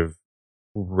kind of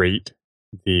rate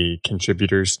the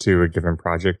contributors to a given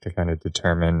project to kind of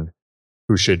determine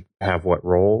who should have what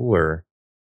role, or?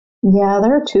 Yeah,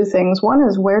 there are two things. One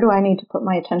is, where do I need to put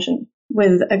my attention?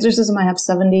 With Exercism, I have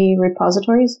 70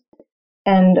 repositories,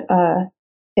 and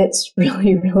it's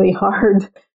really, really hard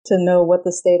to know what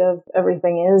the state of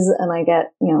everything is. And I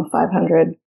get,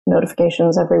 500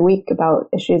 notifications every week about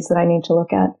issues that I need to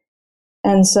look at.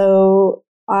 And so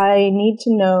I need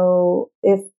to know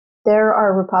if there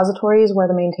are repositories where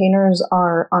the maintainers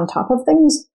are on top of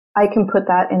things. I can put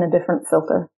that in a different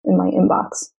filter in my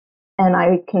inbox. And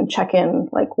I can check in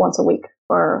like once a week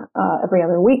or every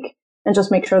other week and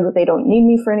just make sure that they don't need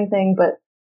me for anything, but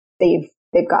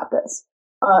they've got this.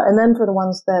 And then for the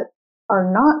ones that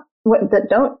are not, that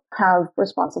don't have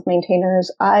responsive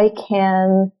maintainers, I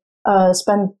can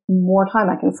spend more time.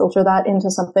 I can filter that into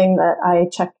something that I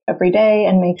check every day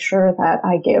and make sure that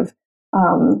I give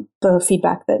the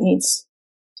feedback that needs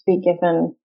to be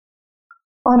given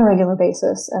on a regular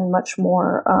basis and much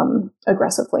more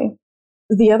aggressively.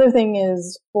 The other thing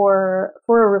is, for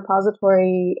a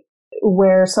repository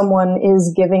where someone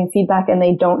is giving feedback and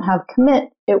they don't have commit,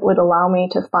 it would allow me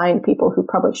to find people who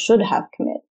probably should have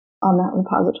commit on that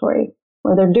repository,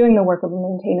 where they're doing the work of a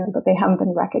maintainer, but they haven't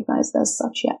been recognized as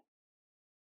such yet.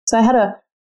 So I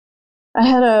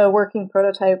had a working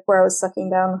prototype where I was sucking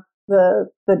down the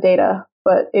data,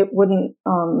 but it wouldn't.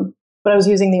 But I was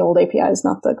using the old APIs,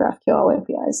 not the GraphQL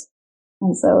APIs,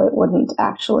 and so it wouldn't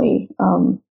actually.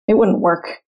 It wouldn't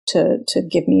work to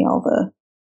give me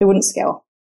it wouldn't scale.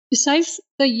 Besides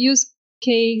the use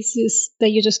cases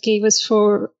that you just gave us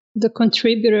for the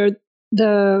contributor,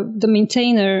 the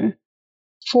maintainer,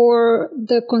 for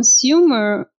the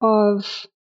consumer of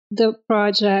the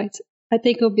project, I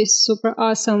think it would be super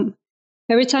awesome.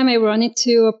 Every time I run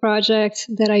into a project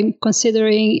that I'm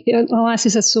considering, unless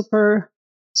it's a super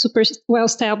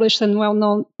well-established and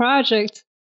well-known project,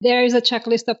 there is a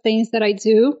checklist of things that I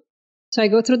do. So I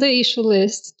go through the issue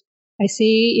list. I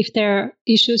see if there are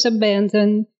issues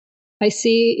abandoned. I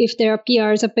see if there are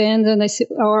PRs abandoned. I see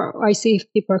if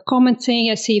people are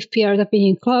commenting. I see if PRs are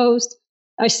being closed.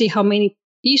 I see how many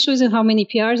issues and how many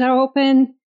PRs are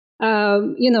open.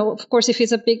 Of course, if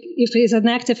it's an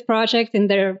active project and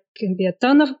there can be a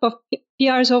ton of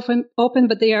PRs open,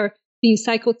 but they are being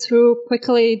cycled through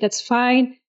quickly, that's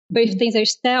fine. But if things are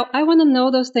stale, I want to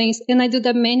know those things, and I do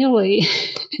that manually.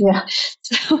 Yeah.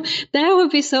 So that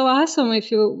would be so awesome if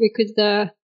we could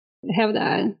have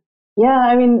that. Yeah,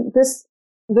 I mean, this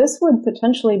would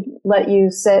potentially let you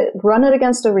run it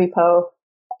against a repo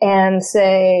and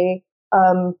say,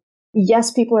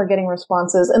 yes, people are getting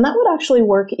responses, and that would actually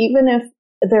work even if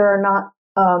there's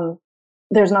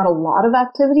not a lot of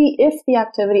activity.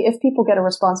 If people get a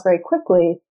response very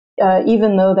quickly,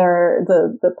 even though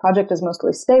the project is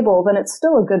mostly stable, then it's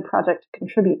still a good project to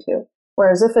contribute to.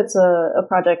 Whereas if it's a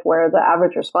project where the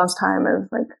average response time is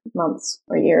like months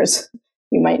or years,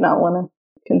 you might not want to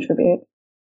contribute.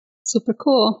 Super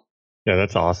cool. Yeah,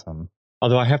 that's awesome.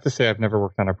 Although I have to say, I've never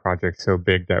worked on a project so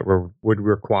big that would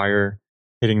require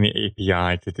hitting the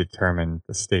API to determine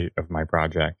the state of my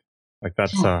project. Like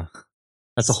that's a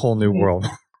whole new world.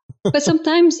 But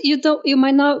sometimes you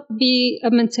might not be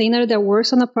a maintainer that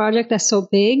works on a project that's so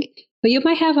big, but you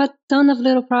might have a ton of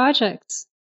little projects.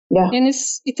 Yeah. And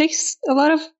it takes a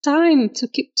lot of time to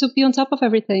be on top of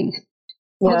everything.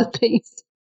 Yeah. All the things.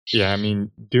 Yeah, I mean,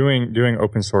 doing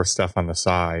open source stuff on the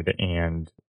side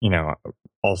and,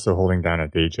 also holding down a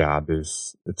day job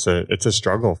it's a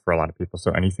struggle for a lot of people.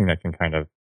 So anything that can kind of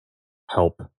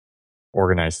help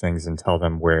organize things and tell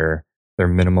them where their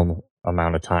minimum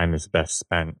amount of time is best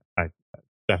spent, I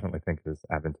definitely think is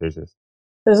advantageous.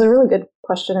 There's a really good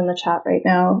question in the chat right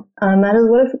now. That is,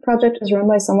 what if a project is run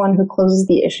by someone who closes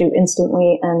the issue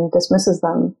instantly and dismisses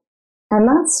them? And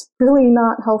that's really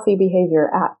not healthy behavior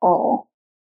at all.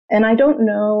 And I don't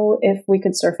know if we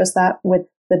could surface that with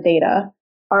the data.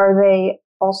 Are they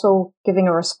also giving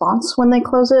a response when they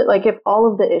close it? Like if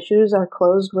all of the issues are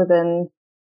closed within,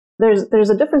 there's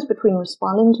a difference between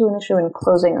responding to an issue and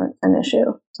closing an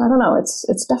issue. So I don't know.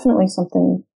 It's definitely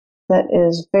something that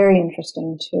is very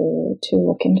interesting to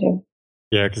look into.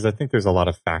 Yeah, because I think there's a lot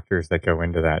of factors that go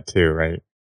into that too, right?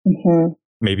 Mm-hmm.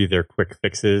 Maybe they're quick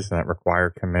fixes that require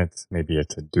commits. Maybe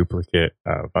it's a duplicate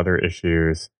of other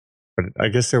issues. But I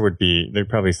guess there'd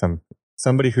probably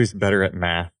somebody who's better at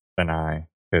math than I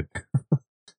could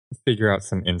figure out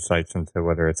some insights into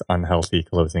whether it's unhealthy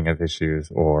closing of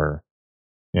issues or,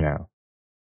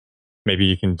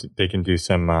 maybe they can do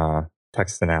some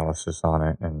text analysis on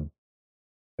it and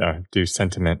do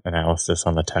sentiment analysis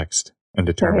on the text and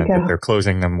determine that they're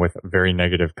closing them with very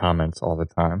negative comments all the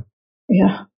time.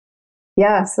 Yeah.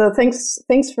 Yeah. So thanks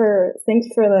for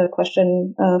the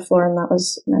question, Florin. That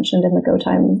was mentioned in the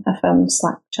GoTime FM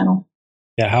Slack channel.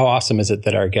 Yeah. How awesome is it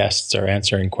that our guests are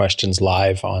answering questions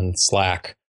live on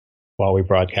Slack while we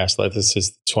broadcast? This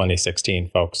is 2016,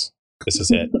 folks. This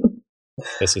is it.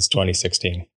 This is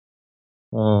 2016.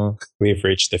 We've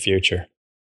reached the future.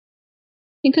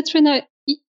 And Katrina,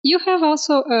 you have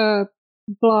also a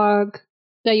blog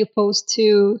that you post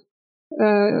to,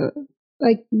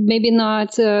 like maybe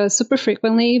not super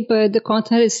frequently, but the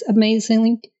content is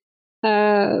amazing.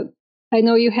 I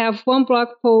know you have one blog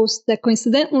post that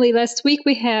coincidentally last week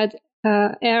we had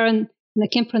Aaron, and I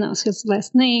can't pronounce his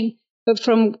last name, but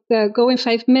from Go in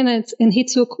 5 Minutes, and he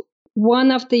took one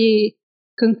of the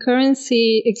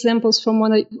concurrency examples from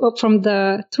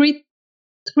the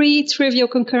three trivial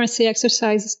concurrency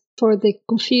exercises for the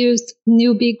confused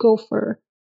newbie gopher.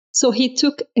 So he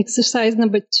took exercise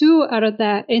number 2 out of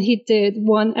that, and he did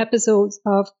 1 episode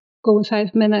of Go in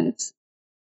 5 Minutes.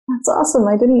 That's awesome.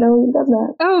 I didn't know you did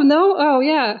that. Oh, no? Oh,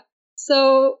 yeah.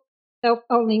 So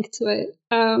I'll link to it.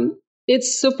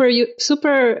 It's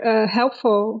super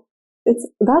helpful.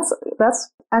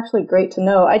 That's actually great to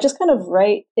know. I just kind of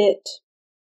write it.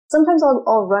 Sometimes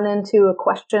I'll run into a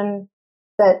question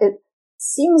that it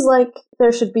seems like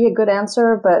there should be a good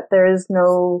answer, but there is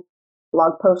no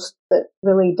blog post that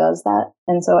really does that.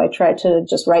 And so I try to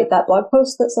just write that blog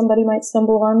post that somebody might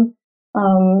stumble on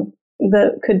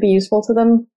that could be useful to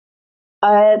them.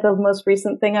 The most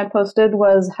recent thing I posted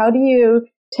was, how do you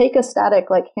take a static,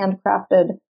 like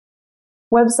handcrafted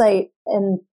website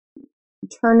and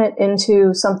turn it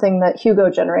into something that Hugo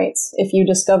generates if you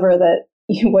discover that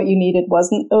what you needed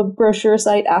wasn't a brochure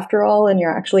site after all, and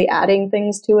you're actually adding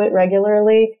things to it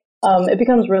regularly? It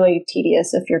becomes really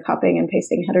tedious if you're copying and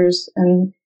pasting headers.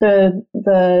 And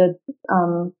the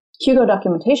Hugo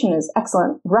documentation is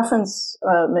excellent reference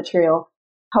material.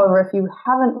 However, if you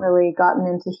haven't really gotten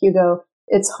into Hugo,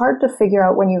 it's hard to figure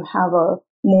out when you have a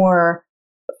more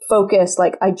focused,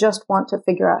 like, I just want to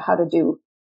figure out how to do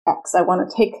X. I want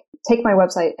to take my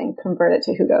website and convert it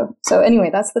to Hugo. So anyway,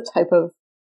 that's the type of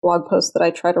blog post that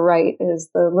I try to write, is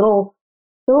the little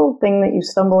thing that you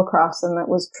stumble across and that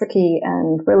was tricky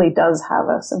and really does have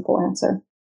a simple answer.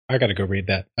 I got to go read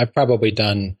that. I've probably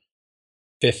done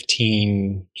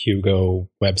 15 Hugo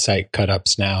website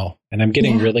cut-ups now, and I'm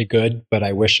getting really good, but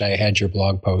I wish I had your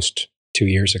blog post 2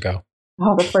 years ago.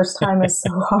 Oh, the first time is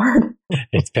so hard.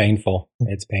 It's painful.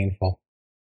 It's painful.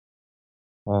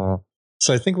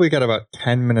 So I think we got about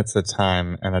 10 minutes of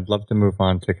time, and I'd love to move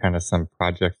on to kind of some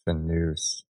projects and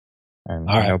news. And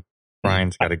I know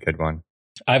Brian's got a good one.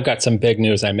 I've got some big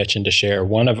news I mentioned to share.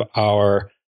 One of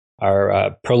our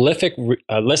prolific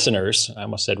listeners, I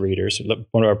almost said readers,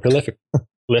 one of our prolific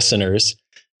listeners,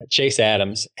 Chase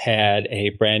Adams, had a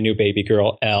brand new baby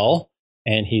girl, Elle,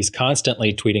 and he's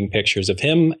constantly tweeting pictures of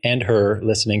him and her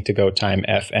listening to GoTime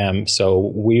FM.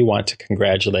 So we want to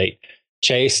congratulate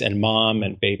Chase and mom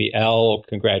and baby Elle.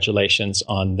 Congratulations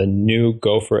on the new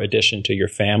gopher addition to your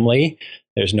family.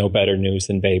 There's no better news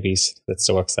than babies. That's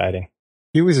so exciting.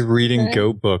 He was reading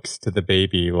Go books to the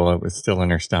baby while it was still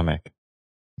in her stomach.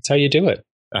 That's how you do it.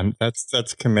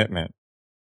 That's commitment.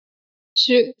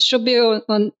 Should be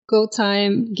on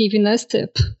GoTime giving us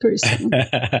tip pretty soon.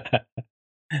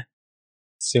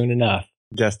 Soon enough.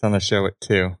 Guest on the show at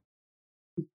 2.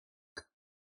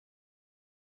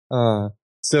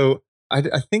 So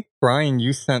I think, Brian,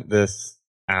 you sent this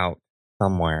out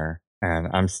somewhere, and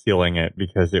I'm stealing it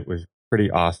because it was pretty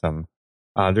awesome.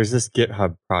 There's this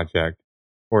GitHub project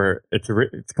where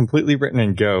it's completely written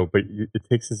in Go, but it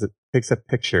takes a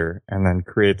picture and then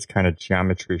creates kind of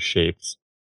geometry shapes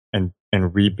and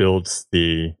rebuilds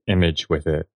the image with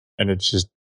it. And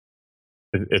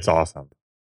it's awesome.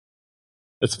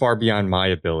 It's far beyond my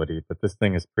ability, but this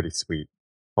thing is pretty sweet.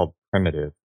 It's called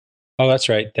Primitive. Oh, that's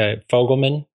right.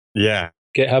 Fogelman. Yeah.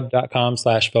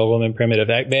 GitHub.com/Fogelman Primitive.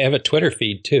 They have a Twitter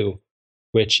feed too,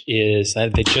 which is,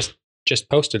 they just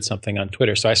posted something on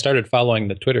Twitter. So I started following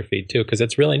the Twitter feed too, because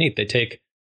it's really neat. They take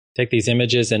these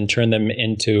images and turn them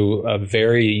into a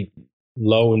very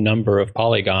low number of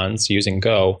polygons using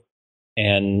Go.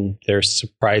 And they're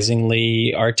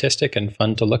surprisingly artistic and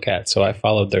fun to look at. So I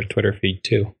followed their Twitter feed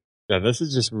too. Yeah, this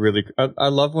is just really, I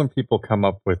love when people come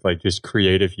up with like just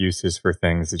creative uses for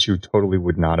things that you totally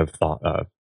would not have thought of.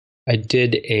 I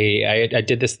did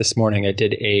this morning. I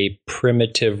did a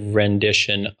primitive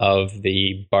rendition of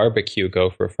the barbecue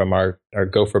gopher from our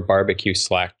Gopher Barbecue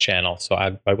Slack channel. So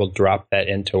I will drop that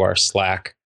into our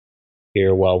Slack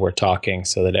here while we're talking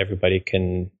so that everybody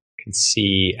can can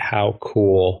see how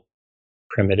cool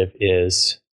primitive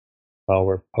is while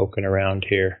we're poking around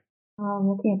here. Oh, I'm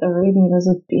looking at the README. This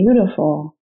is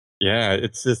beautiful. Yeah,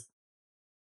 it's just,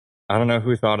 I don't know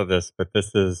who thought of this, but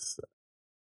this is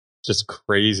just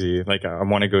crazy. Like, I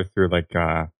want to go through like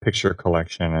a picture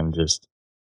collection and just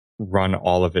run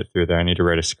all of it through there. I need to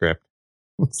write a script.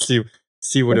 see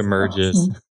what That's emerges.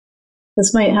 awesome.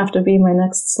 This might have to be my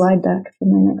next slide deck for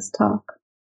my next talk.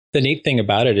 The neat thing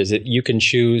about it is that you can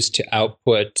choose to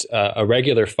output a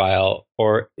regular file,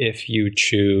 or if you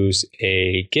choose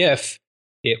a GIF,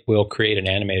 it will create an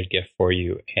animated GIF for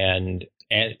you and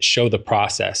show the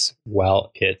process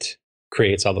while it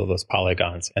creates all of those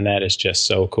polygons. And that is just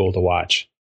so cool to watch.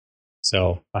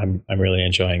 So I'm really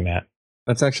enjoying that.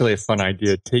 That's actually a fun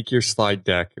idea. Take your slide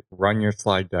deck, run your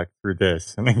slide deck through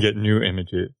this, and then get new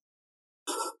images.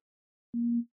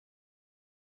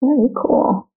 Very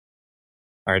cool.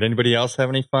 All right. Anybody else have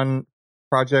any fun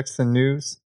projects and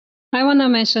news? I want to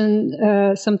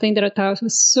mention something that I thought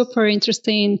was super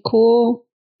interesting, cool.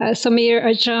 Samir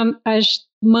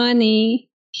Ajmani,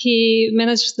 he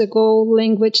manages the Go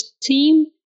language team.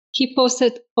 He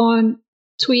posted on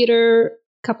Twitter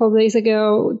a couple of days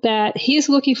ago that he's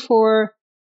looking for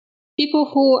people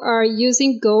who are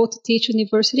using Go to teach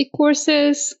university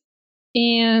courses,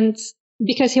 and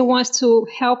because he wants to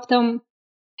help them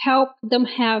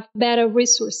have better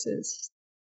resources.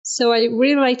 So I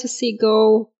really like to see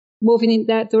Go moving in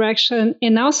that direction.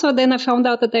 And also then I found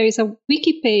out that there is a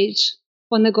wiki page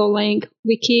on the Golang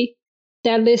wiki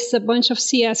that lists a bunch of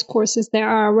CS courses that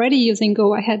are already using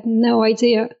Go. I had no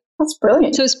idea. That's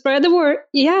brilliant. So spread the word.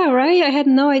 Yeah, right? I had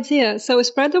no idea. So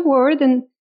spread the word, and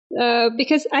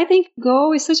because I think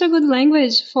Go is such a good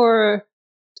language to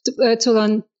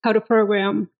learn how to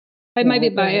program. I might be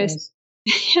biased.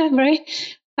 Yeah, right?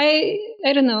 I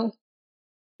don't know.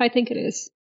 I think it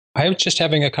is. I was just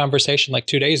having a conversation like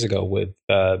 2 days ago with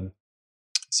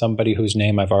somebody whose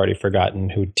name I've already forgotten,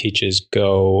 who teaches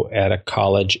Go at a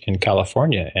college in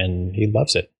California, and he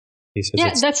loves it. He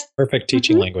says that's perfect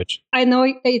teaching language. I know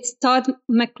it's Todd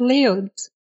McLeod.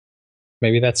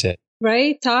 Maybe that's it.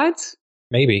 Right, Todd?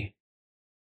 Maybe.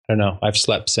 I don't know. I've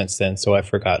slept since then, so I've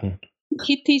forgotten.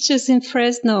 He teaches in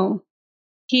Fresno.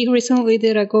 He recently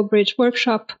did a Go Bridge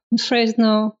workshop in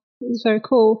Fresno. It's very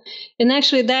cool. And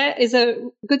actually, that is a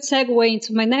good segue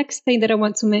into my next thing that I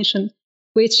want to mention,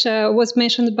 which was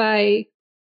mentioned by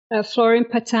Florian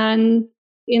Patan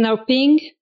in our Ping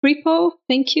repo.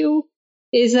 Thank you.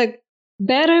 Is a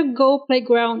better Go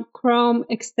Playground Chrome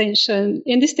extension.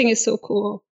 And this thing is so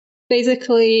cool.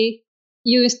 Basically,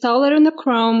 you install it on the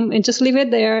Chrome and just leave it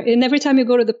there. And every time you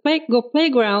go to the Go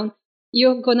Playground,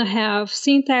 you're going to have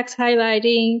syntax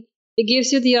highlighting. It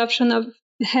gives you the option of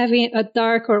having a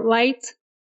dark or light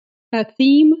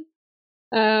theme.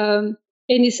 And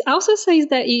it also says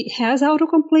that it has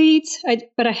autocomplete,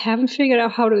 but I haven't figured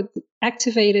out how to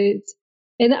activate it.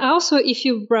 And also, if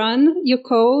you run your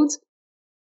code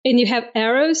and you have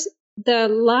errors, there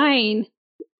will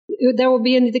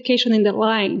be an indication in the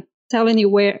line telling you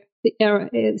where the error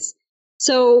is.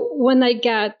 So when I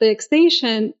got the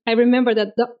extension, I remember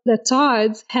that the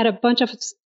Todd had a bunch of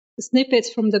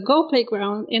snippets from the Go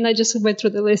Playground, and I just went through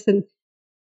the list and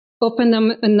opened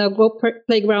them in the Go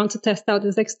Playground to test out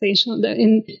this extension.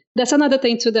 And that's another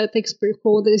thing too that I think is pretty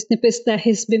cool, the snippets that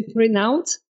he's been putting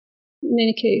out. In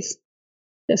any case,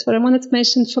 that's what I wanted to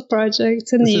mention for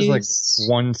projects and news. This is like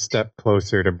one step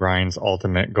closer to Brian's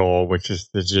ultimate goal, which is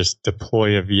to just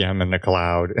deploy a VM in the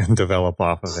cloud and develop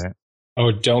off of it. Oh,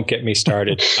 don't get me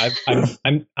started.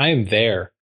 I'm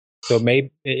there. So maybe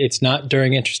it's not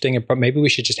during interesting, but maybe we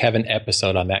should just have an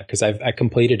episode on that, because I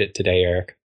completed it today,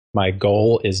 Eric. My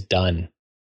goal is done.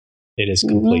 It is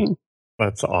complete.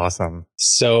 That's awesome.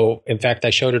 So, in fact, I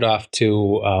showed it off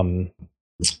to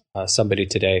somebody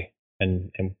today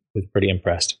and was pretty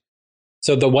impressed.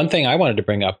 So the one thing I wanted to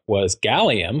bring up was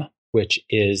Gallium, which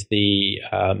is the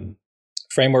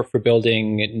framework for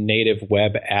building native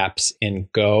web apps in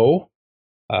Go,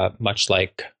 much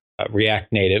like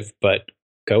React Native, but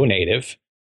Go native.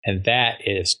 And that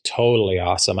is totally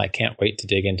awesome. I can't wait to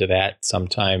dig into that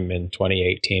sometime in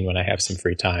 2018 when I have some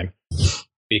free time,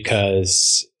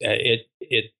 because it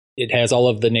has all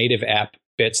of the native app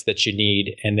bits that you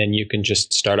need, and then you can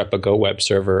just start up a Go web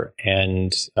server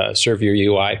and serve your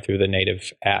UI through the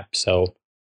native app. So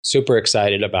super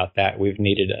excited about that. We've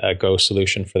needed a Go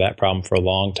solution for that problem for a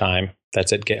long time.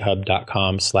 That's at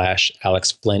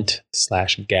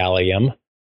github.com/AlexFlint/Gallium.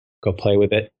 Go play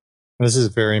with it. This is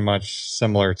very much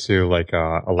similar to like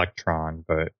Electron,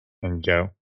 but in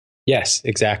Go. Yes,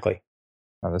 exactly.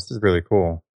 Oh, this is really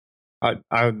cool.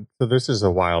 So this is a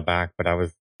while back, but I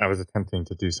I was attempting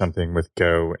to do something with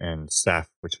Go and Ceph,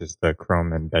 which is the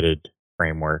Chrome embedded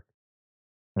framework,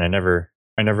 and I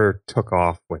never took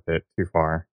off with it too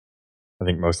far. I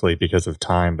think mostly because of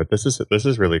time, but this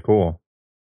is really cool.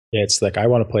 Yeah, it's like I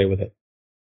want to play with it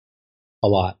a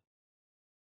lot.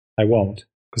 I won't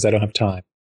because I don't have time.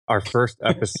 Our first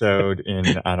episode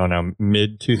in, I don't know,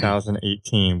 mid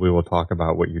 2018, we will talk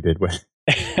about what you did with.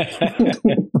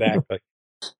 Exactly.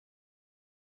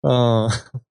 Uh,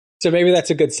 So maybe that's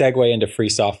a good segue into Free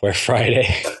Software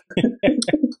Friday.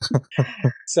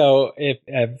 So if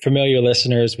familiar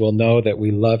listeners will know that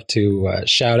we love to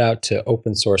shout out to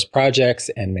open source projects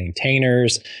and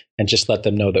maintainers and just let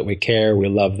them know that we care. We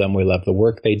love them. We love the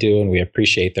work they do and we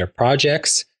appreciate their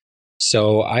projects.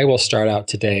 So I will start out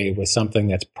today with something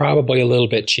that's probably a little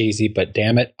bit cheesy, but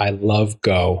damn it, I love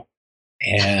Go.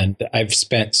 And I've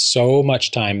spent so much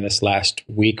time this last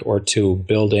week or two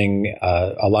building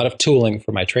a lot of tooling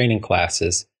for my training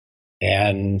classes.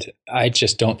 And I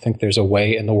just don't think there's a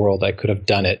way in the world I could have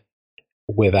done it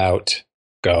without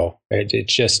Go.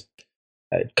 It's just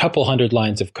a couple hundred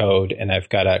lines of code, and I've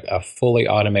got a fully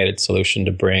automated solution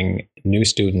to bring new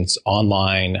students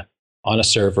online on a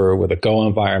server with a Go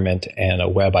environment and a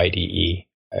web IDE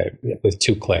with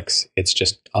 2 clicks. It's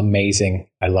just amazing.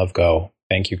 I love Go.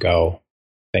 Thank you, Go.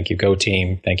 Thank you, Go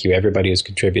team. Thank you, everybody who's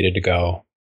contributed to Go.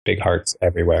 Big hearts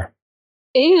everywhere.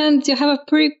 And you have a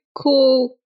pretty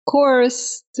cool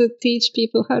course to teach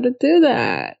people how to do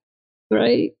that,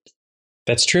 right?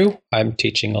 That's true. I'm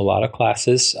teaching a lot of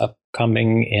classes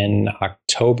upcoming in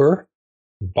October.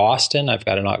 Boston, I've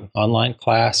got an online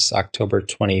class October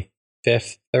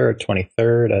 25th or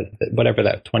 23rd, whatever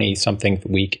that 20-something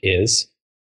week is,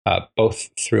 both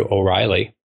through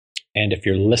O'Reilly. And if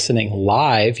you're listening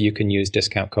live, you can use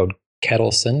discount code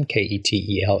Ketelsen,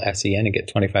 Ketelsen, and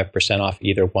get 25% off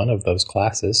either one of those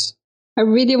classes. I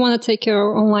really want to take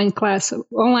your online class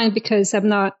online because I'm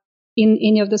not in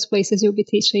any of those places you'll be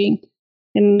teaching.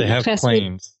 And they have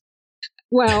planes.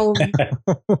 Well,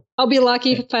 I'll be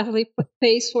lucky if Fastly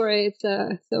pays for it.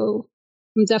 So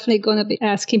I'm definitely going to be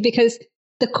asking because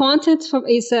the content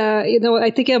is,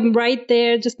 I think I'm right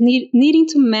there just needing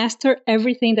to master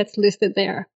everything that's listed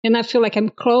there. And I feel like I'm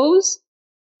close,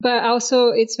 but also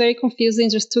it's very confusing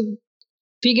just to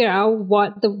figure out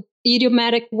what the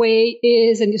idiomatic way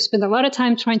is, and you spend a lot of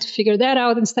time trying to figure that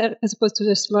out instead, as opposed to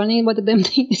just learning what the damn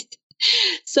thing is.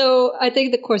 So I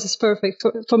think the course is perfect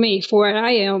for me, for where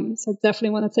I am. So I definitely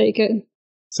want to take it.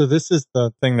 So this is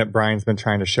the thing that Brian's been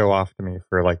trying to show off to me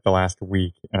for like the last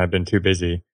week, and I've been too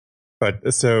busy.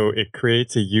 But so it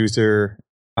creates a user,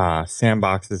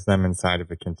 sandboxes them inside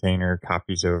of a container,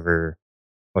 copies over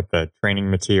what the training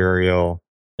material.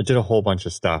 It did a whole bunch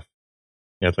of stuff.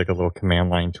 You had like a little command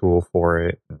line tool for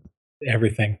it.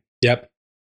 Everything. Yep.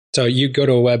 So you go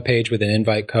to a web page with an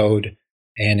invite code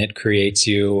and it creates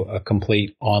you a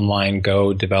complete online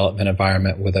Go development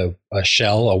environment with a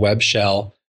shell, a web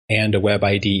shell, and a web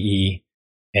IDE.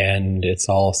 And it's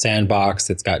all sandboxed.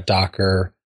 It's got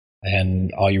Docker.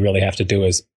 And all you really have to do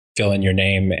is fill in your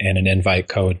name and an invite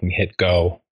code and hit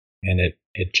go. And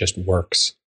it just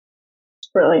works.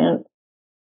 Brilliant.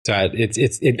 So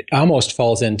it almost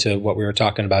falls into what we were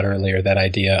talking about earlier, that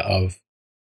idea of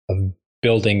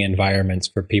building environments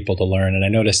for people to learn. And I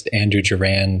noticed Andrew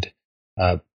Durand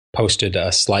posted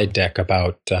a slide deck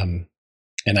about an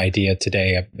idea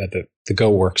today of the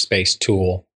Go Workspace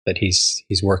tool that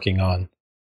he's working on.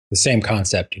 The same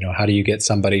concept, how do you get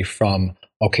somebody from,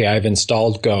 okay, I've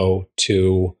installed Go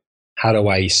to how do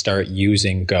I start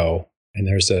using Go? And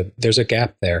there's a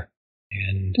gap there.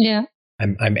 And yeah.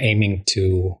 I'm aiming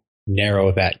to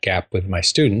narrow that gap with my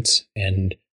students,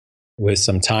 and with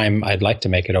some time, I'd like to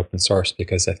make it open source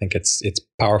because I think it's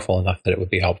powerful enough that it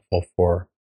would be helpful for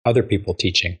other people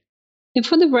teaching. And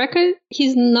for the record,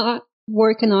 he's not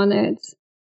working on it.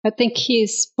 I think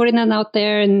he's putting it out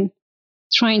there and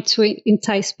trying to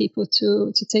entice people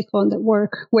to take on the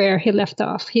work where he left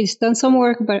off. He's done some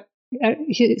work, but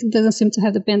he doesn't seem to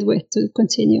have the bandwidth to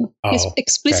continue. He's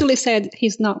explicitly said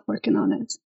he's not working on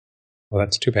it. Well,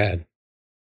 that's too bad.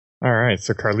 All right.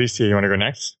 So, Carlicia, you want to go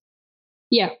next?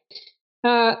 Yeah.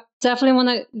 Definitely want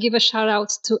to give a shout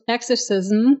out to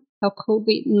Exercism. How could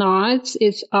we not?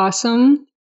 It's awesome.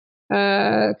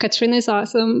 Katrina is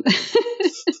awesome.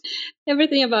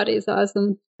 Everything about it is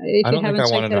awesome. If I don't think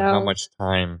I want to know out. how much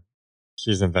time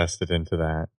she's invested into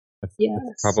that.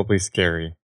 It's probably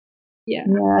scary. Yeah.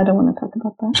 Yeah, I don't want to talk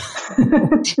about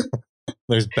that.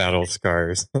 There's battle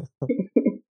scars.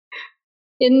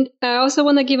 And I also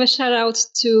want to give a shout out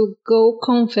to Go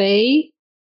Convey.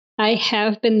 I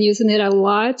have been using it a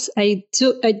lot. I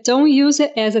don't use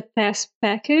it as a test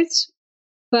package,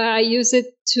 but I use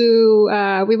it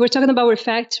to, we wwere talking about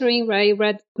refactoring, right?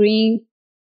 Red, green.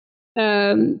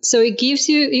 So it gives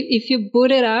you, if you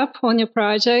boot it up on your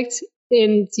project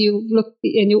and you look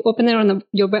and you open it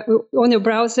on your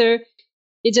browser,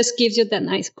 it just gives you that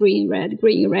nice green, red.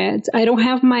 I don't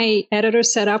have my editor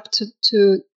set up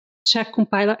to check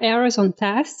compiler errors on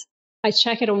tests. I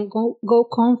check it on Go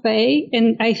Convey,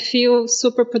 and I feel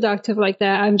super productive like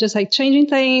that. I'm just like changing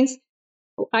things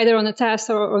either on a test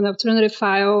or on an alternative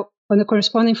file, on the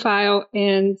corresponding file,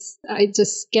 and I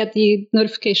just get the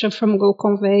notification from Go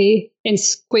Convey, and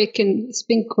it's quick and it's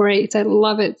been great. I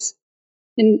love it.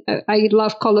 And I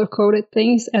love color-coded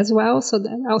things as well, so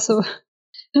that also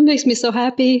that makes me so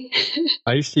happy.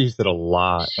 I used to use it a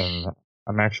lot, and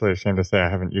I'm actually ashamed to say I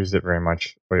haven't used it very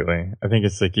much lately. I think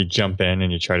it's like you jump in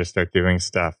and you try to start doing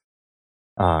stuff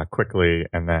quickly,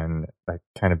 and then that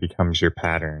kind of becomes your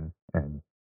pattern, and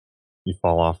you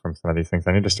fall off from some of these things.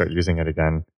 I need to start using it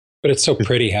again. But it's so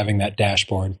pretty having that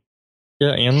dashboard.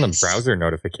 Yeah, and the browser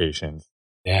notifications.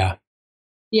 Yeah.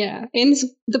 Yeah, and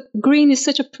the green is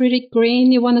such a pretty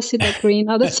green. You want to see that green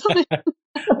all the time.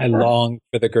 I long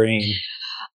for the green.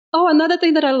 Oh, another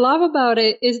thing that I love about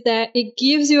it is that it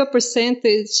gives you a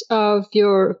percentage of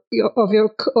your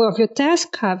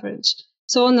task coverage.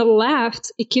 So on the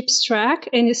left, it keeps track,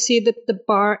 and you see that the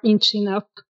bar inching up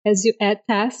as you add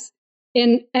tasks.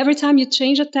 And every time you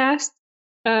change a task,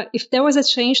 if there was a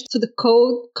change to the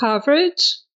code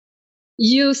coverage,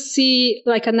 you see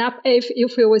like an up. If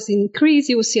it was increase,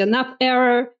 you will see an up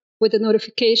error with the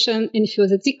notification, and if it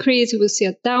was a decrease, you will see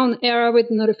a down error with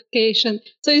the notification.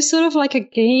 So it's sort of like a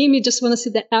game. You just want to see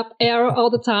the up error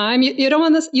all the time. You don't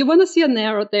want to. You want to see an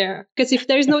error there, because if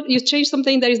there is no, you change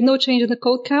something, there is no change in the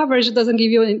code coverage. It doesn't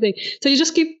give you anything. So you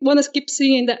just want to keep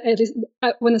seeing that. At least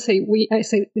when I say we, I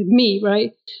say me,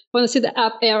 right? Want to see the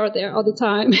up error there all the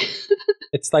time.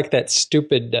 It's like that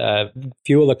stupid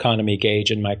fuel economy gauge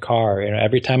in my car. You know,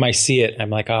 every time I see it, I'm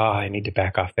like, I need to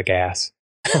back off the gas.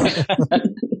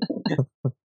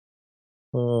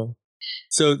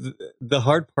 So the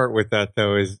hard part with that,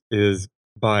 though, is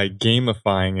by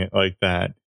gamifying it like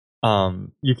that,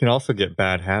 you can also get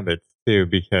bad habits too,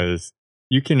 because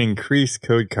you can increase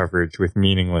code coverage with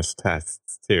meaningless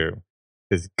tests too.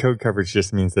 Because code coverage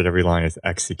just means that every line is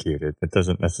executed. It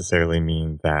doesn't necessarily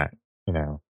mean that,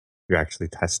 you're actually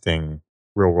testing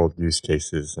real world use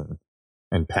cases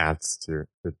and paths to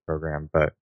the program.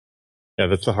 But yeah,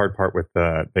 that's the hard part with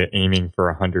the aiming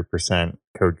for 100%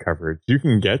 code coverage. You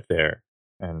can get there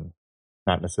and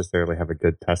not necessarily have a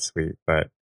good test suite, but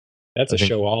that's a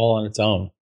show all on its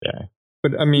own. Yeah,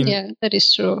 but I mean, yeah, that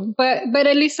is true. But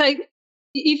at least like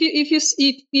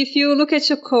if you look at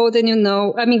your code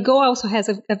and Go also has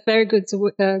a very good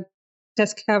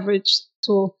test coverage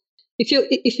tool.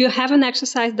 If you haven't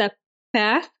exercised that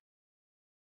path,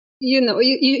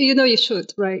 you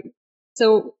should, right?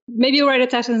 So maybe your writer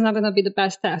test is not going to be the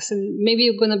best test, and maybe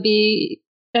you're going to be,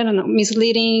 I don't know,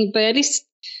 misleading. But at least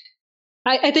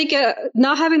I think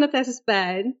not having the test is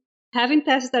bad. Having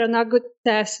tests that are not good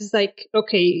tests is like,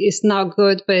 okay, it's not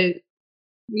good, but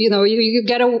you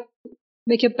got to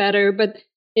make it better. But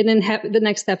and then the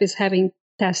next step is having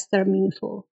tests that are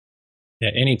meaningful. Yeah,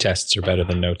 any tests are better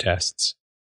than no tests.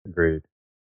 Agreed.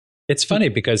 It's funny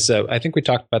because I think we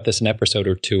talked about this an episode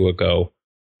or two ago.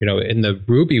 In the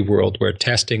Ruby world where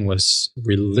testing was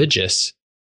religious,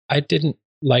 I didn't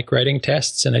like writing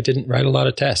tests, and I didn't write a lot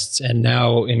of tests. And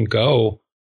now in Go,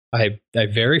 I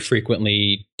very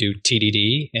frequently do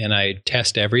TDD, and I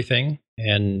test everything,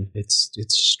 and it's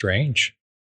strange.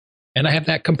 And I have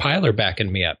that compiler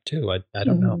backing me up too. I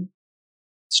don't know.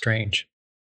 It's strange.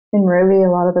 In Ruby, a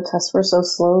lot of the tests were so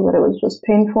slow that it was just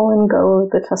painful. In Go,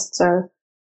 the tests are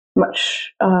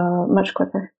much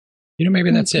quicker.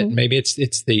 Maybe that's it. Maybe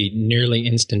it's the nearly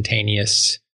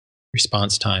instantaneous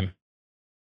response time.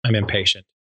 I'm impatient.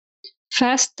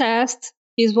 Fast test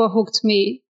is what hooked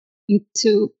me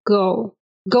into Go.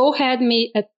 Go had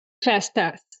me at fast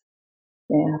test.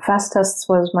 Yeah, fast tests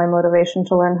was my motivation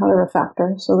to learn how to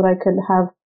refactor so that I could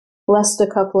have less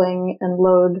decoupling and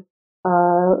load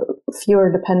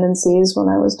fewer dependencies when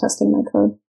I was testing my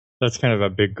code. That's kind of a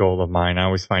big goal of mine. I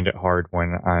always find it hard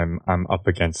when I'm up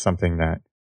against something that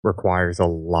requires a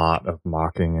lot of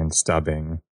mocking and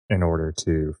stubbing in order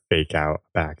to fake out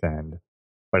back end.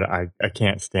 But I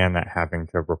can't stand that having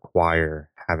to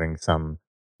require having some,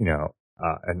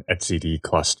 an etcd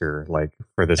cluster like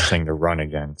for this thing to run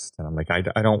against. And I'm like, I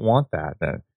don't want that.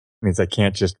 That means I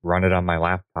can't just run it on my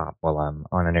laptop while I'm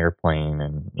on an airplane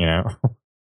and,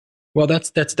 Well,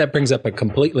 that brings up a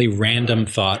completely random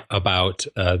thought about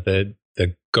the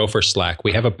Gopher Slack.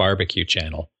 We have a barbecue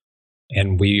channel,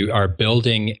 and we are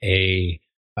building a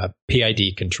a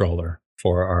PID controller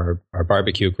for our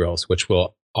barbecue grills, which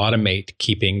will automate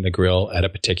keeping the grill at a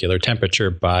particular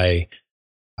temperature by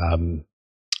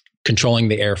controlling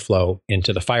the airflow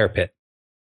into the fire pit.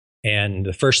 And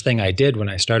the first thing I did when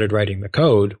I started writing the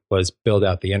code was build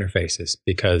out the interfaces,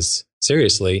 because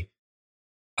seriously,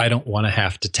 I don't want to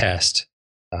have to test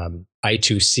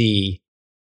I2C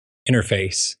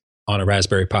interface on a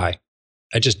Raspberry Pi.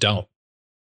 I just don't.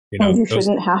 You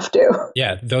shouldn't have to.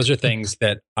 Yeah, those are things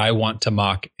that I want to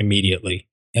mock immediately.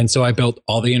 And so I built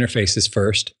all the interfaces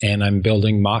first, and I'm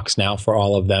building mocks now for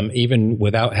all of them, even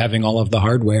without having all of the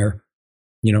hardware.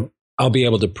 I'll be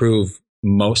able to prove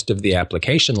most of the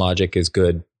application logic is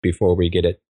good before we get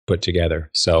it put together.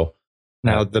 So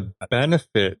now the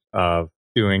benefit of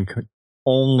doing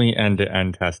only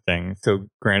end-to-end testing, so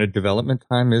granted development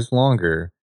time is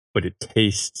longer, but it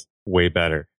tastes way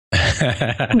better. Part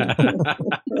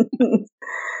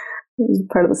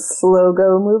of the slow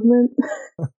go movement.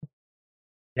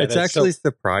 It's actually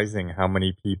surprising how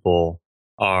many people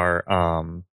are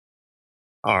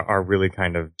really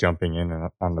kind of jumping in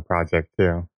on the project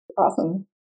too. Awesome.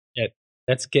 Yeah,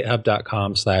 that's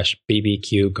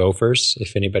github.com/bbq gophers.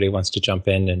 If anybody wants to jump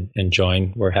in and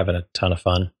join, we're having a ton of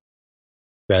fun.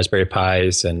 Raspberry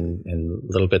Pis and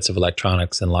little bits of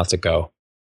electronics and lots of Go.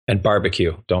 And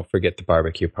barbecue. Don't forget the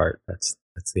barbecue part. That's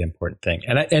the important thing.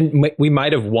 And we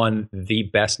might have won the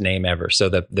best name ever. So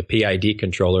the PID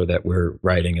controller that we're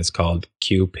writing is called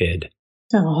QPID.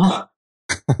 Oh.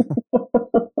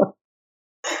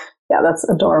 Yeah, that's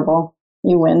adorable.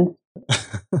 You win.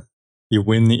 You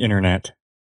win the internet.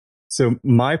 So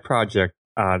my project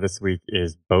this week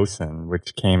is Boson,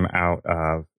 which came out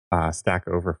of Stack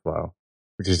Overflow,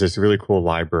 which is this really cool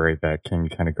library that can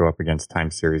kind of go up against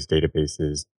time series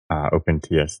databases,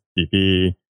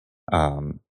 OpenTSDB,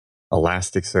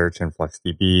 Elasticsearch, and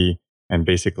FluxDB, and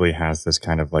basically has this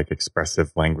kind of like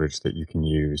expressive language that you can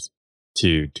use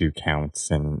to do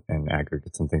counts and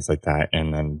aggregates and things like that,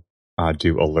 and then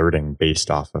do alerting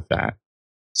based off of that.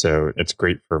 So it's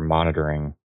great for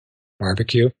monitoring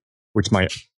barbecue, which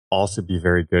might also be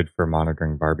very good for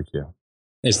monitoring barbecue.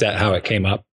 Is that how it came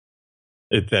up?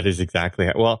 That is exactly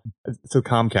how, well, so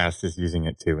Comcast is using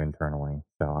it too internally.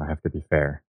 So I have to be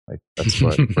fair. Like that's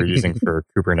what we're using for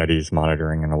Kubernetes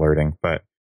monitoring and alerting. But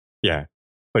yeah,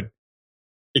 but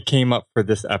it came up for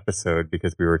this episode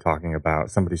because we were talking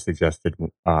about, somebody suggested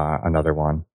another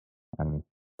one. And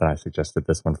then I suggested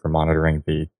this one for monitoring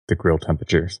the grill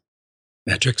temperatures.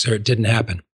 Metrics, or it didn't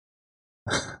happen.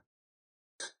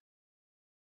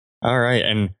 All right.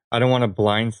 And I don't want to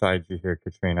blindside you here,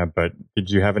 Katrina, but did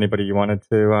you have anybody you wanted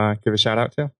to give a shout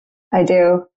out to? I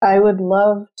do. I would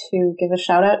love to give a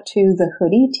shout out to the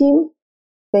Hoodie team.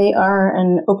 They are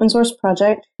an open source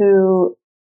project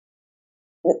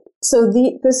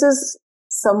this is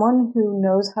someone who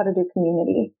knows how to do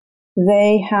community.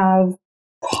 They have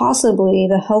possibly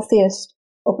the healthiest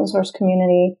open source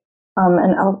community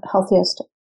and healthiest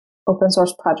open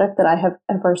source project that I have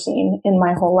ever seen in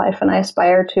my whole life. And I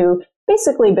aspire to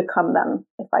basically become them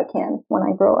if I can when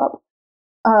I grow up.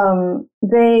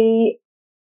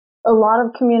 A lot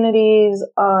of communities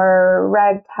are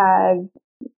ragtag,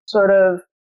 sort of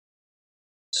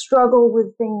struggle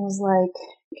with things like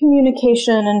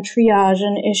communication and triage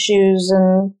and issues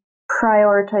and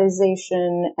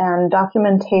prioritization and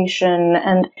documentation.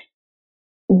 And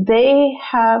they've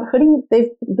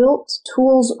built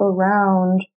tools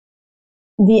around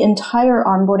the entire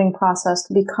onboarding process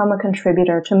to become a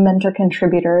contributor, to mentor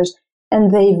contributors,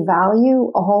 and they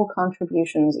value all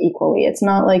contributions equally. It's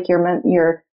not like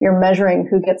you're measuring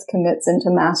who gets commits into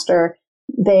master.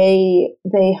 They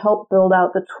help build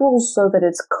out the tools so that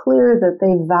it's clear that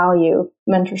they value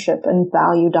mentorship and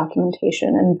value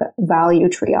documentation and value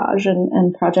triage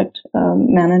and project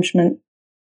management.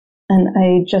 And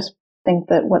I just think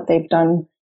that what they've done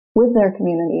with their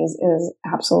communities is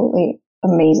absolutely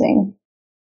amazing.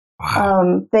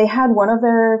 Wow. They had one of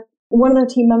their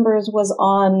team members was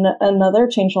on another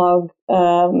changelog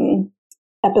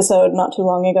episode not too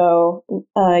long ago,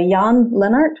 Jan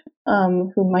Lennart,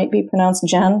 who might be pronounced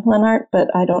Jan Lennart, but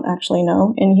I don't actually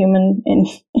know in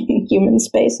human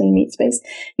space and meat space.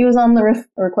 He was on the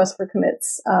request for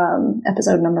commits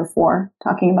episode number 4,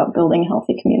 talking about building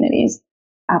healthy communities.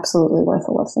 Absolutely worth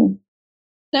a listen.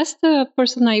 That's the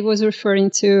person I was referring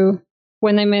to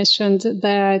when I mentioned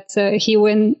that he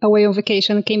went away on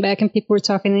vacation, came back, and people were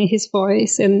talking in his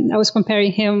voice. And I was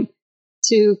comparing him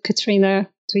to Katrina,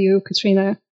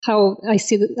 how I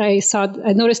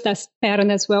noticed that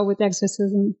pattern as well with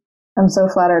Exercism. I'm so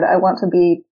flattered. I want to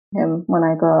be him when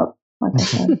I grow up, like I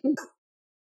said.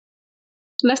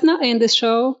 Let's not end the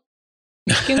show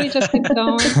Can we just keep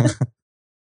going?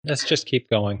 Let's just keep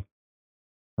going.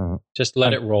 Just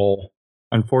let it roll.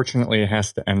 Unfortunately, it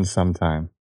has to end sometime.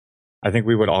 I think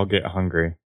we would all get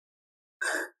hungry.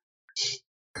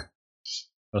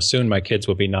 Well, soon my kids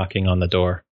will be knocking on the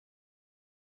door.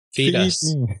 Feed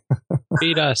us.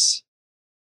 Feed us.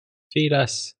 Feed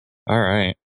us. All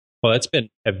right. Well, it's been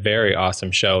a very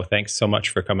awesome show. Thanks so much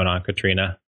for coming on,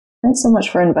 Katrina. Thanks so much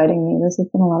for inviting me. This has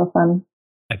been a lot of fun.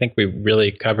 I think we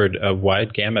really covered a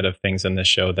wide gamut of things in this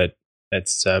show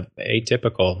that's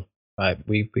atypical.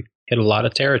 We hit a lot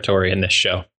of territory in this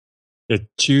show.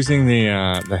 Choosing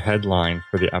the headline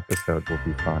for the episode will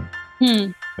be fun.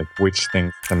 Like which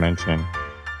things to mention.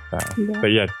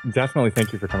 But yeah, definitely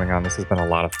thank you for coming on. This has been a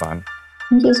lot of fun.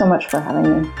 Thank you so much for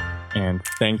having me. And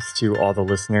thanks to all the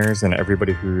listeners and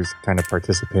everybody who's kind of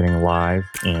participating live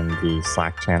in the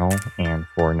Slack channel. And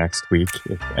for next week,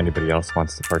 if anybody else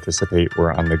wants to participate,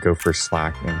 we're on the Go for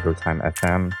Slack in GoTime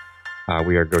FM.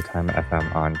 We are GoTime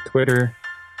FM on Twitter.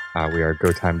 We are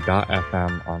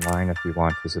GoTime.fm online if you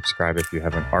want to subscribe if you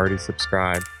haven't already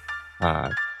subscribed.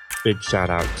 Big shout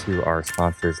out to our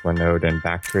sponsors, Linode and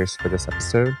Backtrace, for this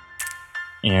episode.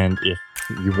 And if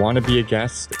you want to be a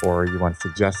guest or you want to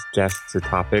suggest guests or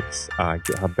topics,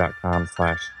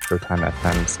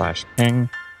 github.com/GoTimeFM/ping.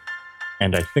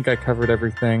 And I think I covered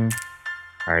everything.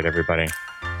 All right, everybody.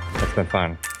 It's been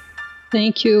fun.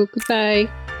 Thank you.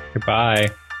 Goodbye. Goodbye.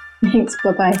 Thanks.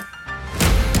 Bye-bye.